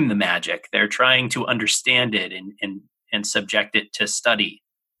tame the magic. They're trying to understand it and subject it to study.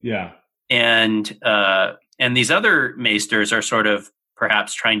 Yeah. And these other maesters are sort of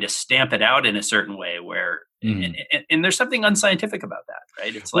perhaps trying to stamp it out in a certain way where, and there's something unscientific about that,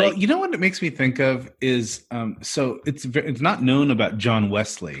 right? It's like, well, what it makes me think of is, so it's not known about John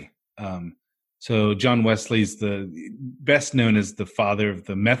Wesley. So John Wesley's the best known as the father of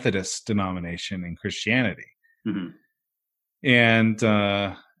the Methodist denomination in Christianity. Mm-hmm. And,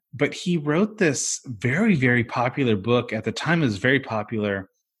 but he wrote this very, very popular book at the time. It was very popular.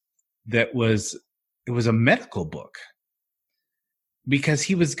 It was a medical book because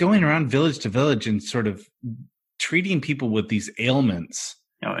he was going around village to village and sort of treating people with these ailments.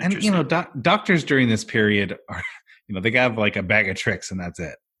 Oh, and, doctors during this period are, they have like a bag of tricks and that's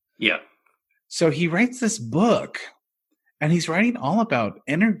it. Yeah. So he writes this book and he's writing all about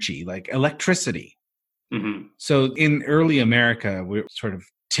energy, like electricity. Mm-hmm. So in early America, we're sort of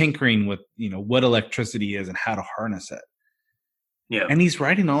tinkering with, what electricity is and how to harness it. Yeah. And he's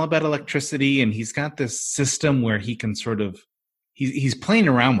writing all about electricity and he's got this system where he can sort of, he's playing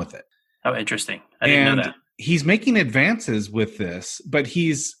around with it. Oh, interesting. I didn't know that. He's making advances with this, but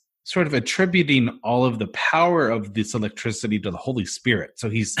he's sort of attributing all of the power of this electricity to the Holy Spirit. So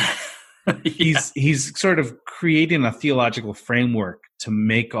he's he's sort of creating a theological framework to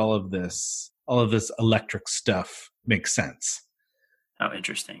make all of this electric stuff make sense. Oh,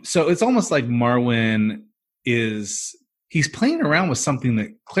 interesting. So it's almost like Marwyn he's playing around with something that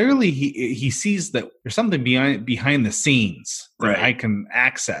clearly he sees that there's something behind the scenes that I can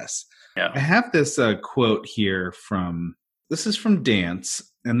access. Yeah. I have this quote here this is from Dance,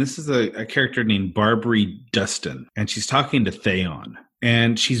 and this is a character named Barbary Dustin, and she's talking to Theon.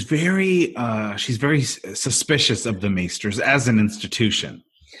 And she's very suspicious of the Maesters as an institution.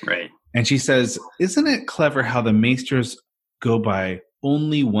 Right. And she says, "Isn't it clever how the Maesters go by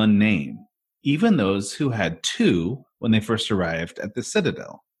only one name? Even those who had two when they first arrived at the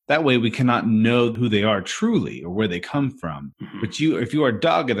Citadel. That way we cannot know who they are truly or where they come from. Mhm. But if you are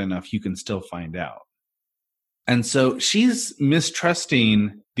dogged enough, you can still find out. And so she's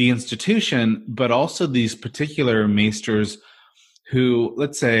mistrusting the institution, but also these particular maesters who,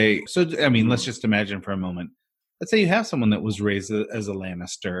 let's say, let's just imagine for a moment. Let's say you have someone that was raised as a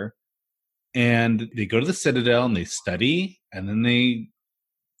Lannister, and they go to the Citadel and they study, and then they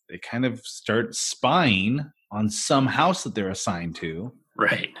kind of start spying on some house that they're assigned to.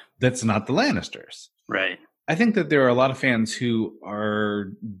 Right. That's not the Lannisters. Right. I think that there are a lot of fans who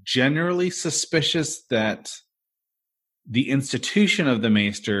are generally suspicious that the institution of the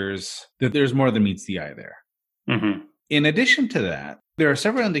Maesters, that there's more than meets the eye there. Mm-hmm. In addition to that, there are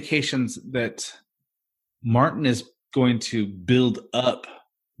several indications that Martin is going to build up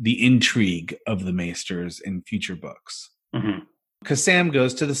the intrigue of the Maesters in future books. Mm-hmm. Because Sam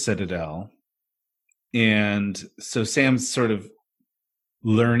goes to the Citadel, and so Sam's sort of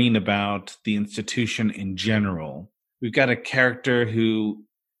learning about the institution in general. We've got a character who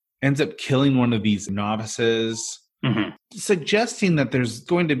ends up killing one of these novices, suggesting that there's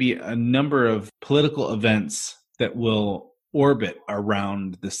going to be a number of political events that will orbit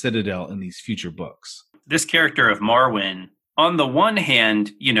around the Citadel in these future books. This character of Marwyn, on the one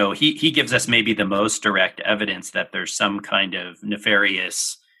hand, he gives us maybe the most direct evidence that there's some kind of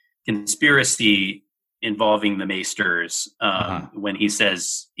nefarious conspiracy involving the Maesters when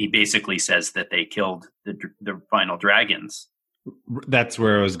he basically says that they killed the final dragons. That's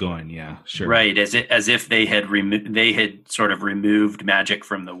where I was going. Yeah, sure. Right, as if they had sort of removed magic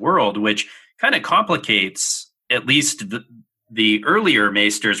from the world, which kind of complicates at least the earlier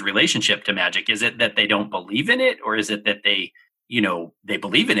Maesters' relationship to magic. Is it that they don't believe in it, or is it that they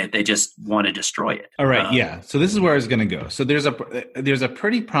believe in it, they just want to destroy it? All right, yeah. So this is where I was going to go. So there's a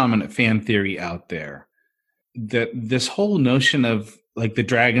pretty prominent fan theory out there that this whole notion of like the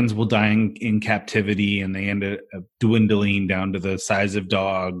dragons will die in captivity and they end up dwindling down to the size of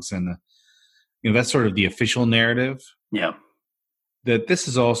dogs, and that's sort of the official narrative. Yeah, that this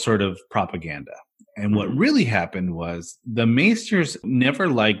is all sort of propaganda. And what really happened was the Maesters never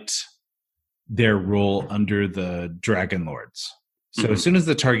liked their role under the Dragon Lords. So as soon as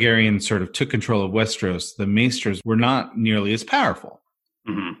the Targaryens sort of took control of Westeros, the Maesters were not nearly as powerful.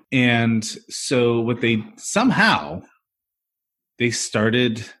 Mm-hmm. And so what they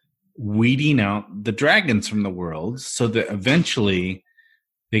started weeding out the dragons from the world so that eventually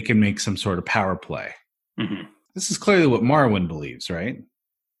they can make some sort of power play. Mm-hmm. This is clearly what Marwyn believes, right?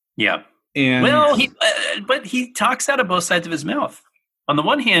 Yeah. And but he talks out of both sides of his mouth. On the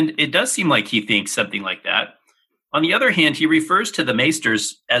one hand, it does seem like he thinks something like that. On the other hand, he refers to the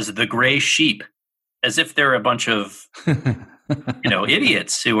Maesters as the gray sheep, as if they're a bunch of,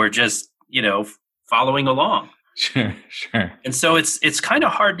 idiots who are just, following along. Sure. And so it's kind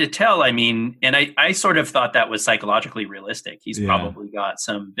of hard to tell. I mean, and I sort of thought that was psychologically realistic. He's probably got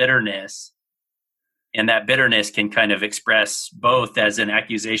some bitterness, and that bitterness can kind of express both as an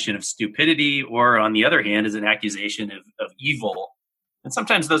accusation of stupidity, or on the other hand, as an accusation of evil. And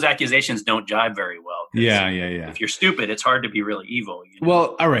sometimes those accusations don't jive very well. Yeah. If you're stupid, it's hard to be really evil.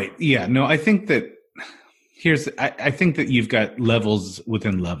 Well, all right. Yeah, no, I think that I think that you've got levels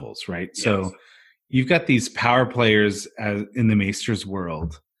within levels, right? Yes. So you've got these power players in the Maesters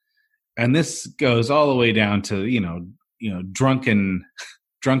world, and this goes all the way down to, drunken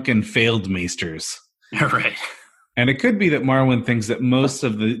failed Maesters. Right. And it could be that Marwyn thinks that most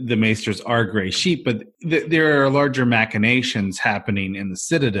of the Maesters are gray sheep, but there are larger machinations happening in the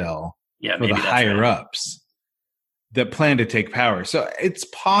Citadel for the higher-ups that plan to take power. So it's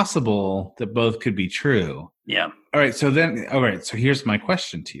possible that both could be true. Yeah. All right, so here's my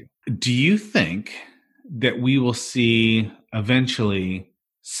question to you. Do you think that we will see eventually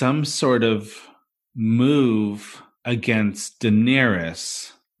some sort of move against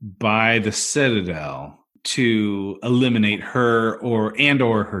Daenerys by the Citadel to eliminate her or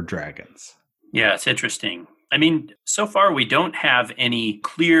her dragons? Yeah, it's interesting. I mean, so far we don't have any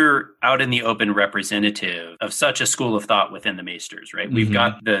clear out in the open representative of such a school of thought within the Maesters, right? Mm-hmm. We've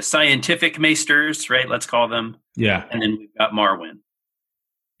got the scientific Maesters, right? Let's call them. Yeah. And then we've got Marwyn.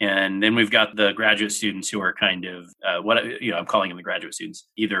 And then we've got the graduate students who are kind of I'm calling them the graduate students,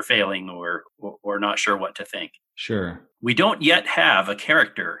 either failing or not sure what to think. Sure. We don't yet have a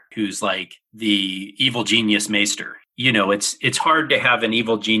character who's like the evil genius Maester. It's hard to have an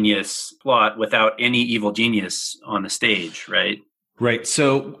evil genius plot without any evil genius on the stage, right? Right.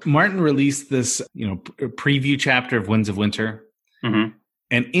 So Martin released this, preview chapter of Winds of Winter. Mm-hmm.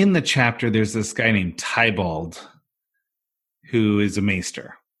 And in the chapter, there's this guy named Tybalt who is a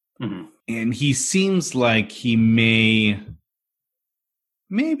Maester. Mm-hmm. And he seems like he maybe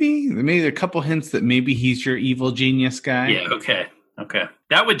a couple hints that maybe he's your evil genius guy. Yeah, okay.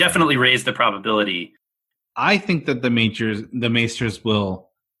 That would definitely raise the probability. I think that the Maesters will,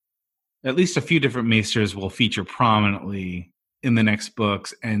 at least a few different Maesters will feature prominently in the next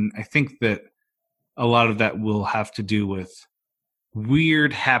books. And I think that a lot of that will have to do with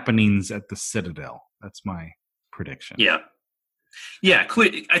weird happenings at the Citadel. That's my prediction. Yeah.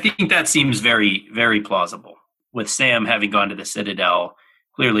 I think that seems very, very plausible. With Sam having gone to the Citadel,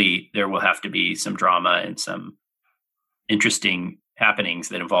 clearly there will have to be some drama and some interesting happenings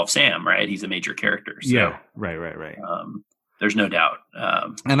that involve Sam, right? He's a major character. So, yeah, right. There's no doubt.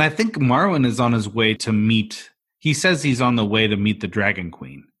 And I think Marwyn is on his way to meet, he says he's on the way to meet the Dragon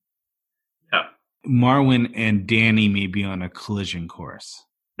Queen. Yeah. Marwyn and Dany may be on a collision course.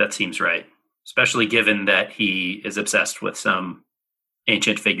 That seems right. Especially given that he is obsessed with some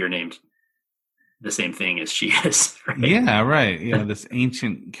ancient figure named the same thing as she is. Right? Yeah, right. Yeah, this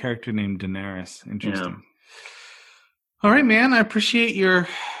ancient character named Daenerys. Interesting. Yeah. All right, man. I appreciate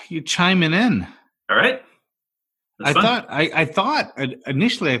you chiming in. All right. I thought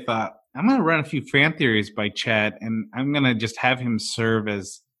initially I'm going to run a few fan theories by Chad, and I'm going to just have him serve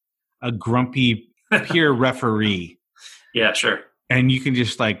as a grumpy peer referee. Yeah, sure. And you can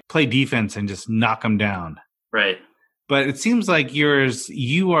just like play defense and just knock them down. Right. But it seems like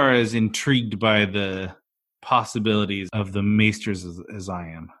you are as intrigued by the possibilities of the Maesters as I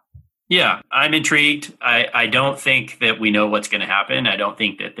am. Yeah, I'm intrigued. I don't think that we know what's going to happen. I don't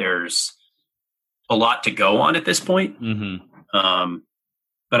think that there's a lot to go on at this point. Mm-hmm.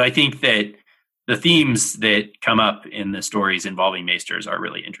 But I think that the themes that come up in the stories involving Maesters are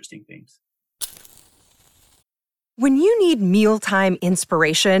really interesting themes. When you need mealtime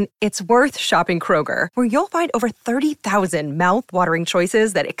inspiration, it's worth shopping Kroger, where you'll find over 30,000 mouth-watering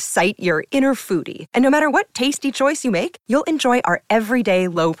choices that excite your inner foodie. And no matter what tasty choice you make, you'll enjoy our everyday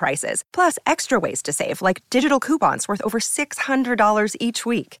low prices, plus extra ways to save, like digital coupons worth over $600 each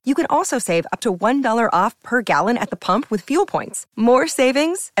week. You can also save up to $1 off per gallon at the pump with fuel points. More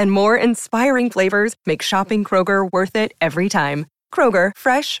savings and more inspiring flavors make shopping Kroger worth it every time. Kroger,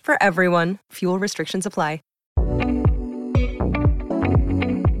 fresh for everyone. Fuel restrictions apply.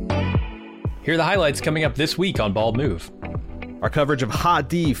 Here are the highlights coming up this week on Bald Move. Our coverage of Hot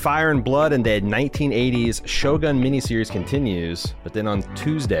D, Fire and Blood, and the 1980s Shogun miniseries continues. But then on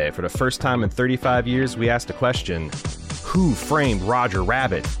Tuesday, for the first time in 35 years, we asked a question: who framed Roger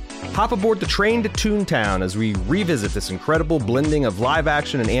Rabbit? Hop aboard the train to Toontown as we revisit this incredible blending of live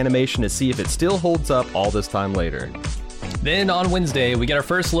action and animation to see if it still holds up all this time later. Then on Wednesday, we get our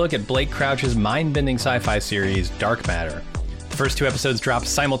first look at Blake Crouch's mind-bending sci-fi series, Dark Matter. The first 2 episodes drop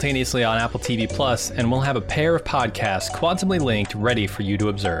simultaneously on Apple TV+, and we'll have a pair of podcasts quantumly linked ready for you to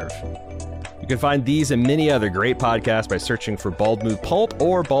observe. You can find these and many other great podcasts by searching for Bald Move Pulp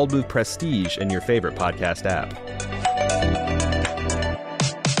or Bald Move Prestige in your favorite podcast app.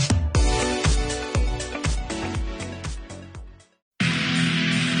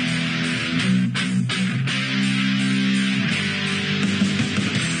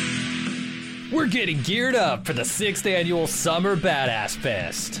 We're getting geared up for the 6th annual Summer Badass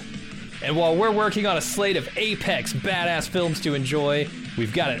Fest. And while we're working on a slate of apex badass films to enjoy,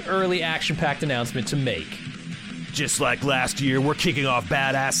 we've got an early action-packed announcement to make. Just like last year, we're kicking off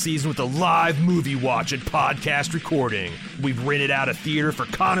Badass Season with a live movie watch and podcast recording. We've rented out a theater for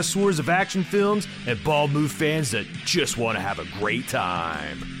connoisseurs of action films and Bald Move fans that just want to have a great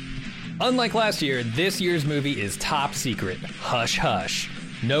time. Unlike last year, this year's movie is top secret. Hush hush.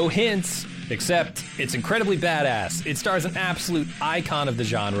 No hints. Except, it's incredibly badass. It stars an absolute icon of the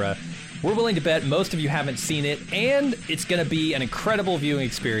genre. We're willing to bet most of you haven't seen it, and it's going to be an incredible viewing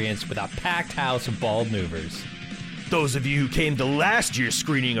experience with a packed house of bald movers. Those of you who came to last year's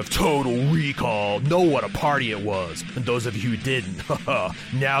screening of Total Recall know what a party it was. And those of you who didn't,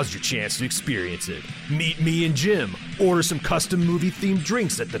 now's your chance to experience it. Meet me and Jim, order some custom movie-themed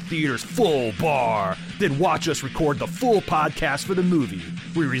drinks at the theater's full bar, then watch us record the full podcast for the movie.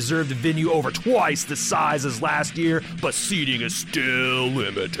 We reserved the venue over twice the size as last year, but seating is still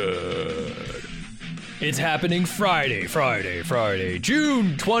limited. It's happening Friday,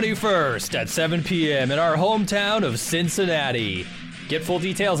 June 21st at 7 p.m. in our hometown of Cincinnati. Get full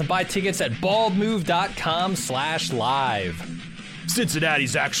details and buy tickets at baldmove.com/live.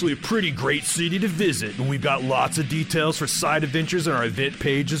 Cincinnati's actually a pretty great city to visit, and we've got lots of details for side adventures on our event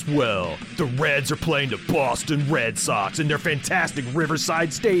page as well. The Reds are playing the Boston Red Sox in their fantastic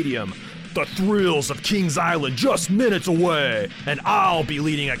Riverside Stadium. The thrills of Kings Island just minutes away, and I'll be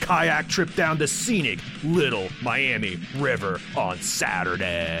leading a kayak trip down the scenic Little Miami River on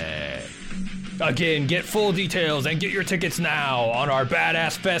Saturday. Again, get full details and get your tickets now on our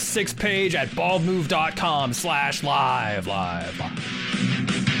Badass Fest 6 page at baldmove.com/live.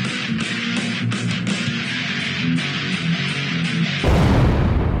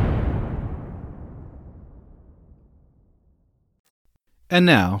 And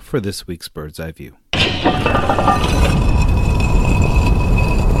now for this week's Bird's Eye View.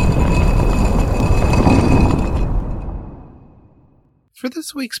 For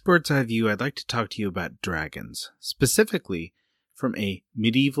this week's Bird's Eye View, I'd like to talk to you about dragons, specifically from a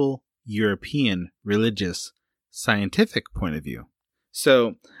medieval European religious scientific point of view.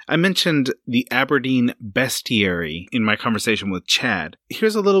 So, I mentioned the Aberdeen Bestiary in my conversation with Chad.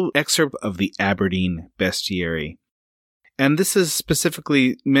 Here's a little excerpt of the Aberdeen Bestiary. And this is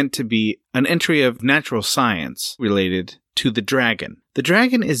specifically meant to be an entry of natural science related to the dragon. The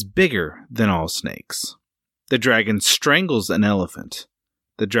dragon is bigger than all snakes. The dragon strangles an elephant.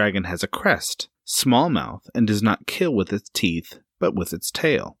 The dragon has a crest, small mouth, and does not kill with its teeth, but with its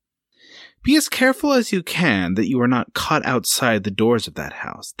tail. Be as careful as you can that you are not caught outside the doors of that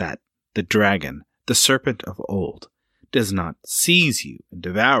house, that the dragon, the serpent of old, does not seize you and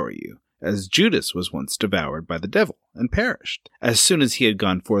devour you, as Judas was once devoured by the devil and perished, as soon as he had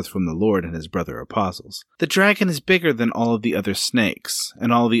gone forth from the Lord and his brother apostles. The dragon is bigger than all of the other snakes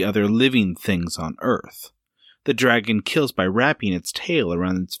and all the other living things on earth. The dragon kills by wrapping its tail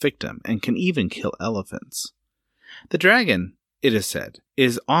around its victim and can even kill elephants. The dragon, it is said,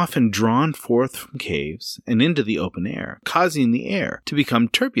 is often drawn forth from caves and into the open air, causing the air to become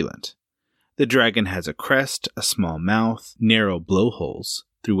turbulent. The dragon has a crest, a small mouth, narrow blowholes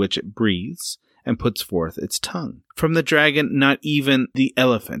through which it breathes and puts forth its tongue. From the dragon, not even the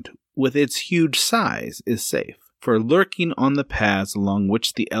elephant, with its huge size, is safe, for lurking on the paths along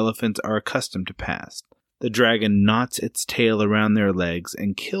which the elephants are accustomed to pass, the dragon knots its tail around their legs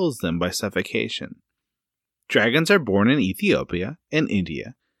and kills them by suffocation. Dragons are born in Ethiopia and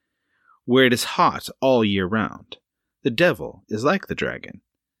India, where it is hot all year round. The devil is like the dragon.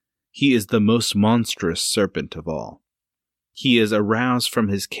 He is the most monstrous serpent of all. He is aroused from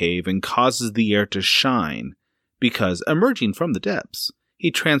his cave and causes the air to shine, because, emerging from the depths,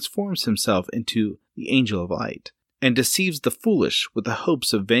 he transforms himself into the angel of light, and deceives the foolish with the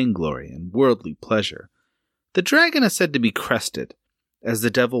hopes of vainglory and worldly pleasure. The dragon is said to be crested, as the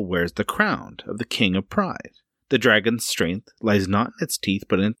devil wears the crown of the king of pride. The dragon's strength lies not in its teeth,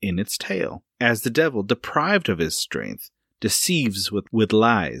 but in its tail, as the devil, deprived of his strength, deceives with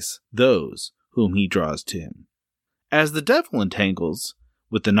lies those whom he draws to him. As the devil entangles,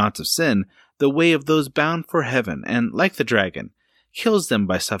 with the knots of sin, the way of those bound for heaven, and, like the dragon, kills them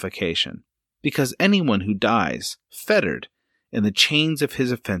by suffocation, because anyone who dies, fettered in the chains of his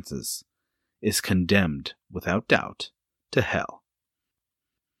offenses, is condemned, without doubt, to hell.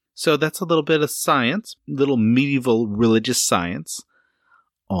 So that's a little bit of science, little medieval religious science,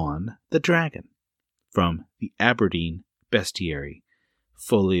 on the dragon, from the Aberdeen Bestiary,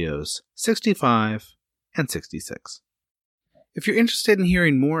 folios 65 and 66. If you're interested in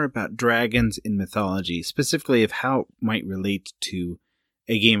hearing more about dragons in mythology, specifically of how it might relate to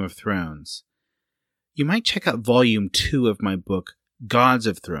A Game of Thrones, you might check out Volume 2 of my book, Gods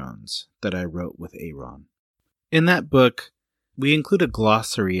of Thrones, that I wrote with Aaron. In that book, we include a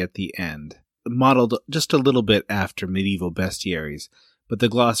glossary at the end, modeled just a little bit after medieval bestiaries, but the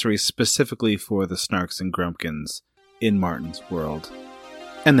glossary is specifically for the Snarks and Grumpkins in Martin's world.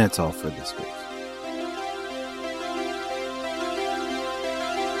 And that's all for this week.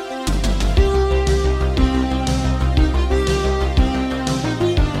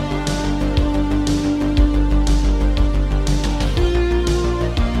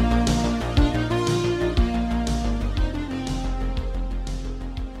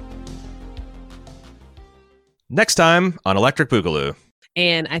 Next time on Electric Boogaloo.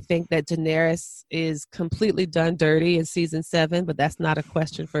 And I think that Daenerys is completely done dirty in season 7, but that's not a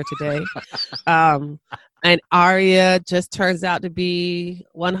question for today. And Arya just turns out to be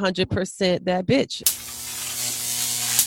 100% that bitch.